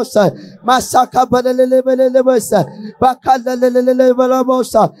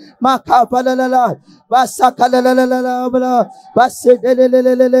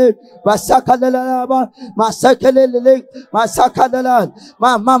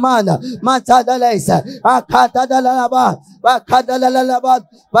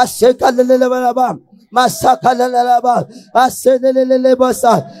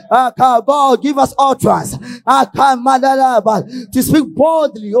 God, give us utterance to speak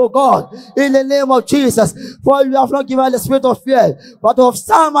boldly, oh God, in the name of Jesus. For you have not given us the spirit of fear, but of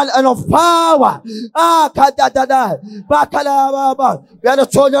sound and of power. We are the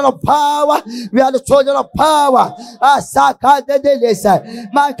children of power. We are the children of power.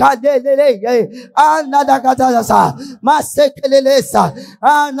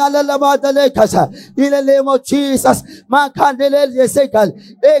 In the name of Jesus,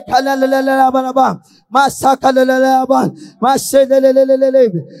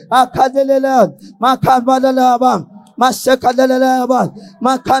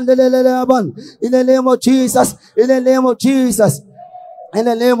 in the name of Jesus, in the name of Jesus, in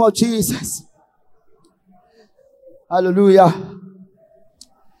the name of Jesus. Hallelujah.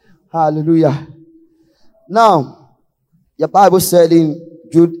 Hallelujah. Now, the Bible said in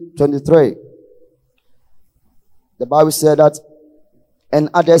Jude 23, the Bible said that, and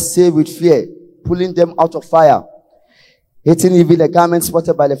others say with fear, pulling them out of fire, hating even the garments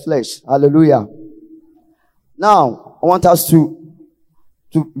spotted by the flesh. Hallelujah. Now, I want us to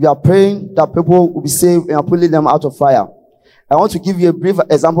we are praying that people will be saved and are pulling them out of fire. I want to give you a brief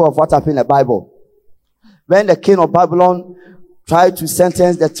example of what happened in the Bible. When the king of Babylon tried to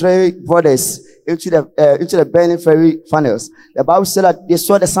sentence the 3 brothers into the burning fiery furnace, the Bible said that they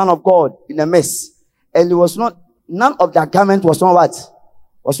saw the Son of God in the mist, and it was not, none of their garment was not what?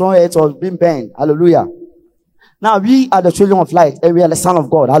 Was not it was being burned. Hallelujah. Now we are the children of light and we are the Son of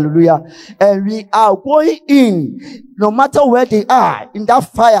God. Hallelujah. And we are going in, no matter where they are, in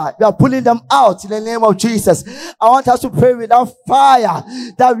that fire, we are pulling them out in the name of Jesus. I want us to pray with that fire,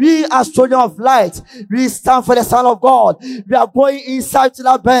 that we as children of light, we stand for the Son of God. We are going inside to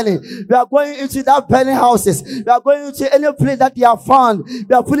that burning. We are going into that burning houses. We are going into any place that they are found.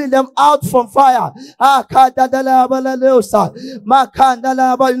 We are pulling them out from fire. You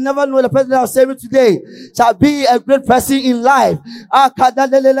never know the person that will save you today shall be a great person in life.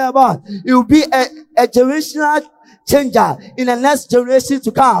 You will be a generational changer in the next generation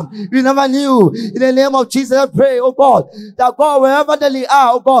to come. You never knew. In the name of Jesus, I pray, oh God, that God, wherever they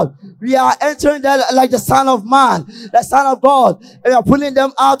are, oh God, we are entering there like the Son of Man, the Son of God, and we are pulling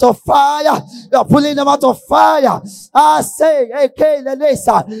them out of fire. We are pulling them out of fire. I say,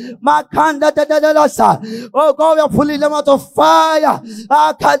 oh God, we are pulling them out of fire.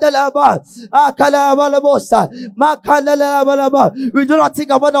 We do not think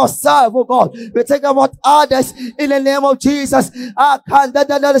about ourselves, oh God. We think about others in the name of Jesus. In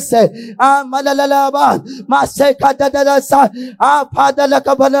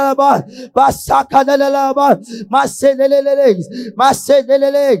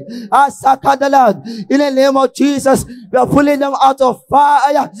the name of Jesus, we are pulling them out of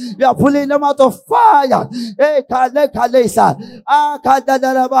fire. We are pulling them out of fire.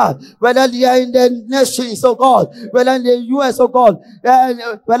 Whether they are in the nations, oh God, whether in the US, oh God,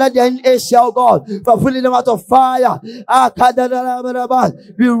 whether they are in Asia, oh God, we are pulling them out of fire. We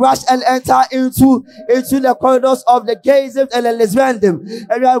rush and enter into the corridors of the gaysdom and the lesbianism,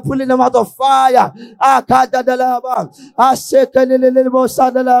 and we are pulling them out of fire. We are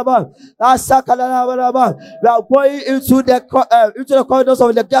going into the corridors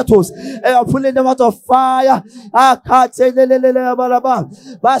of the ghettos, and we are pulling them out of fire.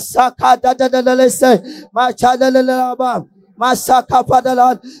 Masaka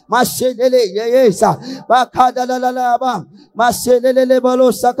padalan, masedele yesa, bakadalalaba, masedele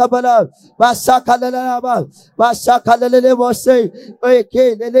balo sakabala, basakalalaba, basakalalele bose,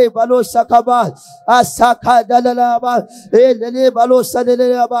 eke lele balo sakaba, asakadalalaba, lele balo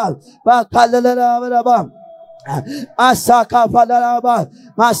sadelelaba, bakadalalaba, asaka padalaba,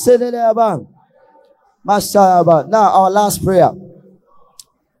 masedeleba, masaba. Now our last prayer.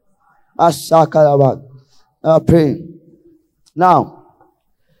 Asakalaba. Praying. Now,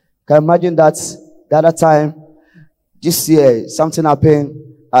 can you imagine that the other time, this year, something happened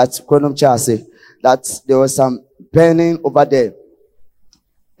at Kronum Chelsea, that there was some burning over there.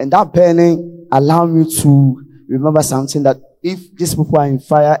 And that burning allowed me to remember something, that if these people are in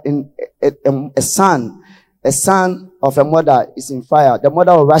fire, and a son of a mother is in fire, the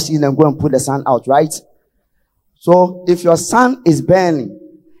mother will rush in and go and put the son out, right? So if your son is burning,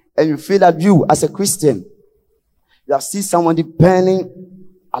 and you feel that you, as a Christian, you have seen somebody burning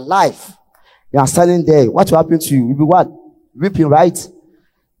alive, you are standing there, what will happen to you? You'll be what? Weeping, right?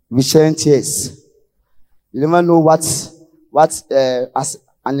 You'll be sharing tears. You never know what as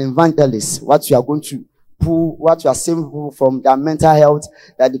an evangelist, what you are going to pull, what you are saving people from their mental health,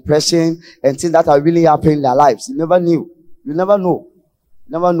 their depression, and things that are really happening in their lives. You never knew. You never know.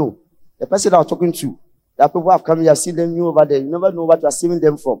 You never know. The person that I'm talking to, that people have come, you have seen them new over there. You never know what you are saving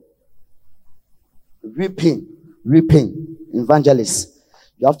them from. Weeping, evangelists.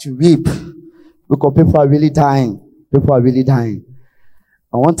 You have to weep because people are really dying. People are really dying.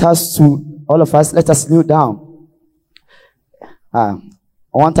 I want us to, all of us, let us kneel down. I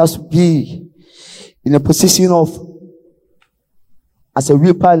want us to be in a position of, as a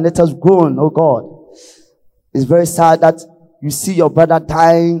weeper, let us groan, oh God. It's very sad that you see your brother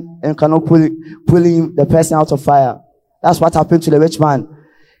dying and cannot pull the person out of fire. That's what happened to the rich man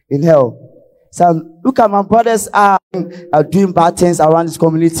in hell. So look at my brothers are doing bad things around this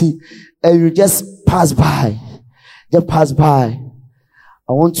community, and you just pass by. Just pass by.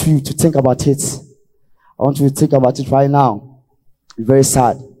 I want you to think about it. I want you to think about it right now. It's very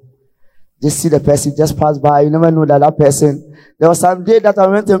sad. Just see the person just pass by. You never know that person. There was some day that I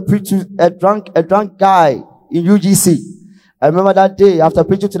went and preached to a drunk guy in UGC. I remember that day after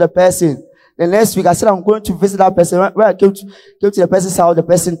preaching to the person. The next week I said I'm going to visit that person. When I came to the person's house, the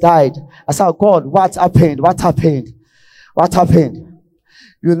person died. I said, God, what happened? What happened? What happened?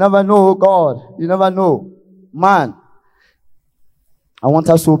 You never know, God. You never know. Man, I want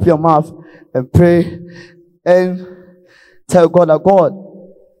us to open your mouth and pray and tell God that, God,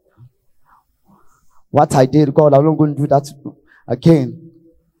 what I did, God, I'm not going to do that again.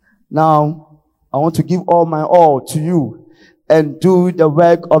 Now, I want to give all my all to you and do the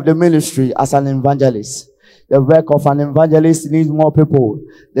work of the ministry as an evangelist. The work of an evangelist needs more people.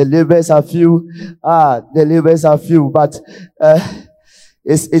 The laborers are few. The laborers are few, but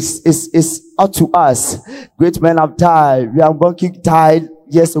it's up to us. Great men have died. Rambonki died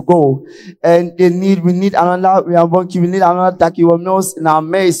years ago, and we need another Rambonki. We need another Takiwamos in our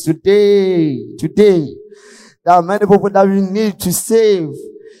midst today. There are many people that we need to save.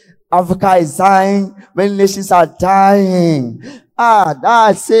 Africa is dying. Many nations are dying. God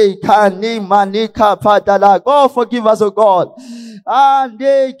forgive us, oh God. And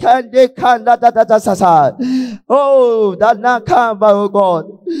they can, oh, that not come by, oh God.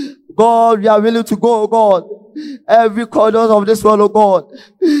 God, we are willing to go, oh God. Every corner of this world, oh God.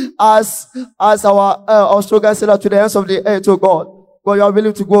 As our slogan said to the ends of the earth, oh God. God, you are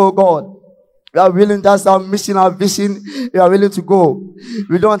willing to go, oh God. We are willing, that's our mission, our vision. We are willing to go.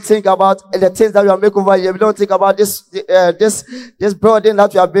 We don't think about the things that we are making over here. We don't think about this burden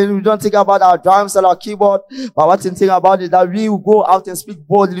that we have been. We don't think about our drums and our keyboard. But what we think about is that we will go out and speak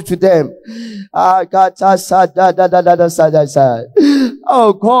boldly to them. Oh God,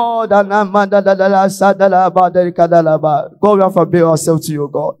 God, we have to bear ourselves to you,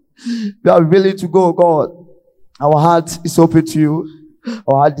 God. We are willing to go, God. Our heart is open to you.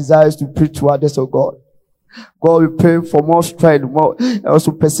 Our desires to preach to others, oh God. God, we pray for more strength, more, and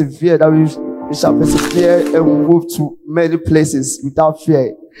also persevere, that we shall persevere and move to many places without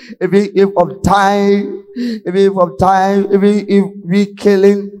fear. Even if we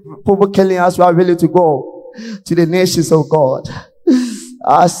people killing us, we are willing to go to the nations, oh God. We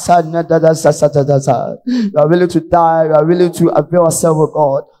are willing to die, we are willing to avail ourselves, oh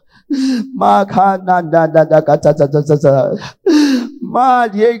God.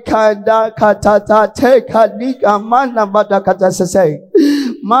 Kanda katata teka nika mana madakata sase.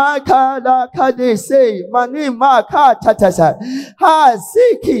 Makada kadese mani makata ha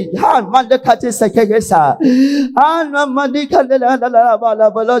siki ha mandakati sekegesa. Ana manika la bala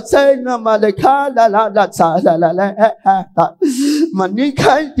bala say na malika la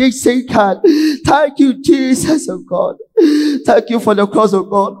manika disika. Thank you, Jesus, oh God. Thank you for the cross, oh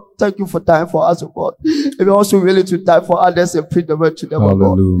God. Thank you for dying for us, oh God. And we're also willing to die for others and preach the word to them, oh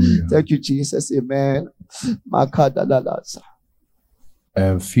God. Thank you, Jesus. Amen.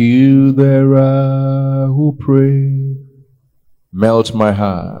 And few there are who pray, melt my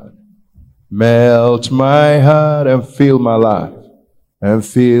heart and fill my life,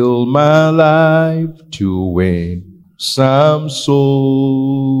 to win some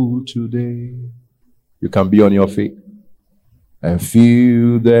soul today. You can be on your feet. And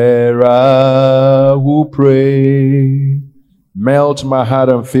few there are who pray, melt my heart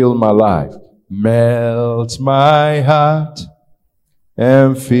and fill my life, melt my heart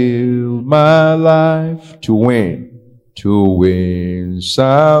and fill my life, to win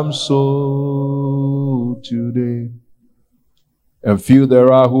some soul today. And few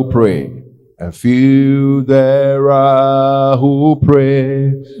there are who pray, and few there are who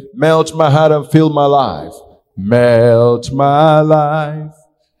pray, melt my heart and fill my life, melt my life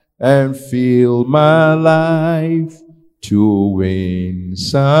and fill my life, to win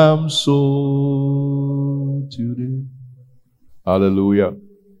some soul today. Hallelujah.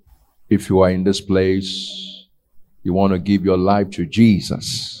 If you are in this place, you want to give your life to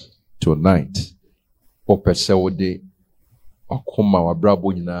Jesus tonight. You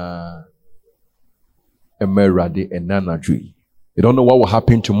don't know what will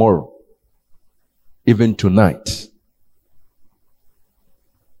happen tomorrow. Even tonight.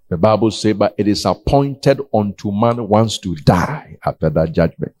 The Bible says, but it is appointed unto man once to die after that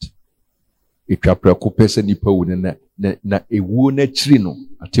judgment. If you are preoccupation na ewu na chiri no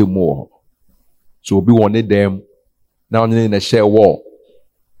atemu. So obi won them now na share war.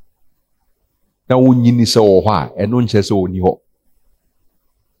 Na wonyini se wo ho a eno nche se oni ho.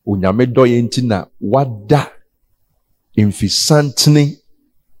 Onyame doye nti na wada infisantne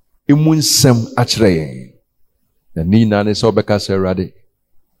imunsem akire yen. Na ni na ne se obeka se rade.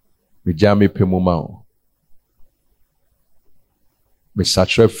 Me jame pemuma o. Me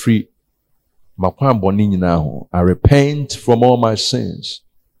satre free. I repent from all my sins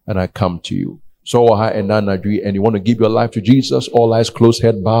and I come to you. So and you want to give your life to Jesus, all eyes closed,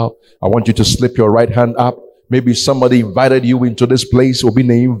 head bowed. I want you to slip your right hand up. Maybe somebody invited you into this place or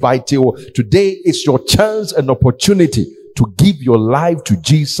been invited. Today is your chance and opportunity to give your life to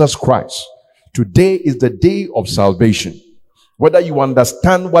Jesus Christ. Today is the day of salvation. Whether you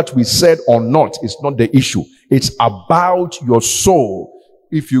understand what we said or not is not the issue. It's about your soul.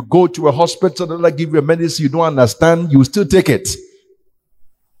 If you go to a hospital and they give you a medicine you don't understand, you still take it.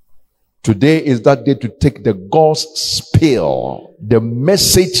 Today is that day to take the gospel, the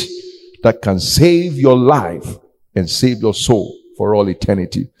message that can save your life and save your soul for all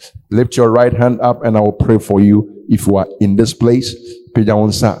eternity. Lift your right hand up and I will pray for you if you are in this place.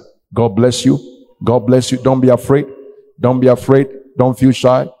 God bless you. God bless you. Don't be afraid. Don't be afraid. Don't feel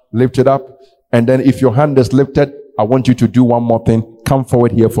shy. Lift it up. And then if your hand is lifted, I want you to do one more thing. Come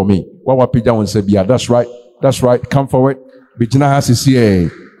forward here for me. That's right. That's right. Come forward.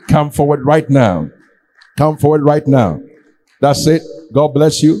 Come forward right now. Come forward right now. That's it. God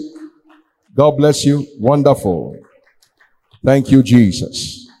bless you. God bless you. Wonderful. Thank you,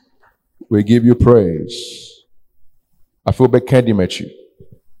 Jesus. We give you praise. I feel Bekandi Mechi.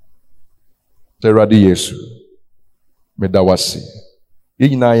 Eradi Yesu. Medawasi.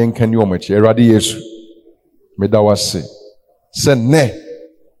 Ina yenkani omechi. Eradi Yesu. Medawasi. Se ne.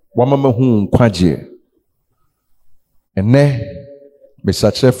 Wamame hu nkwaje. Ene.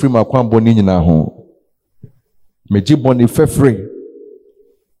 Mesache free makwambo ni nyina ho. Meji boni fefre.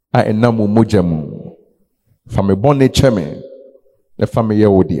 A enamu mojamu. Fame boni cheme. Ne fame ye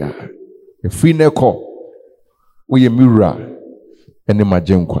odia. E free neko. Uye mira. Ene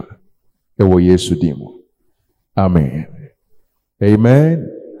majenkwa. Ewo Yesu dimo. Amen. Amen.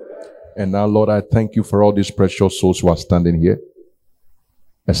 And now, Lord, I thank you for all these precious souls who are standing here.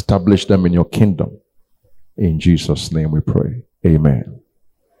 Establish them in your kingdom. In Jesus' name we pray. Amen.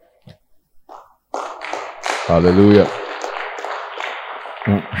 Hallelujah.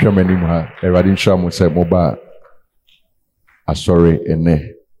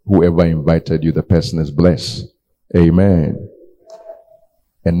 Whoever invited you, the person is blessed. Amen.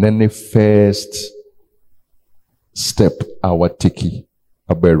 And then the first step, our tiki,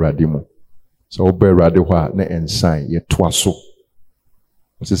 aberadimo. So aberadihwa ne ensign ye twaso.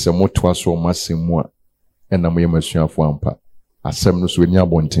 This is a mo twaso masimwa. And I'm a ampa. Asem no so nya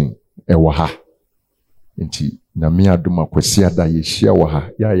bontin e wo ha. Nti na me aduma kwesi ada ye hia wo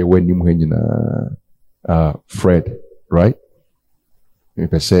ha. Ya ye wanim ha nyina Fred, right? Me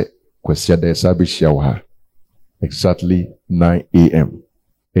pese kwesi ada esa be hia wo ha. Exactly 9 a.m.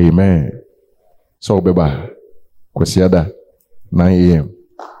 Amen. So beba kwesi ada 9 a.m.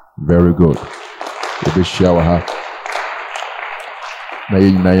 Very good. Be hia wo ha. Na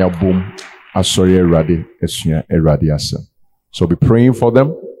ye nyina ya bom. Asori erade esua erade asem. So be praying for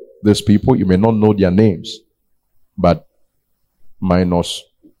them. These people, you may not know their names, but minus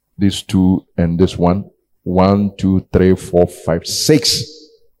these two and this one. 1, 2, 3, 4, 5, 6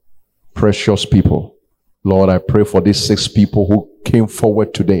 precious people. Lord, I pray for these 6 people who came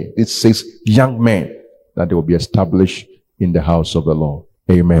forward today. These 6 young men, that they will be established in the house of the Lord.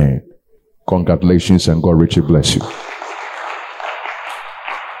 Amen. Congratulations, and God richly bless you.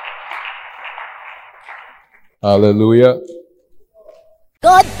 Hallelujah.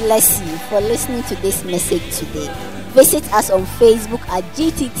 God bless you for listening to this message today. Visit us on Facebook at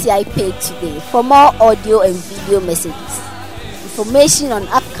GTTI page today for more audio and video messages, information on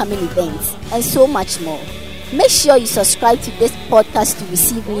upcoming events, and so much more. Make sure you subscribe to this podcast to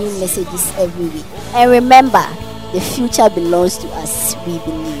receive new messages every week. And remember, the future belongs to us. We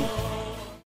believe.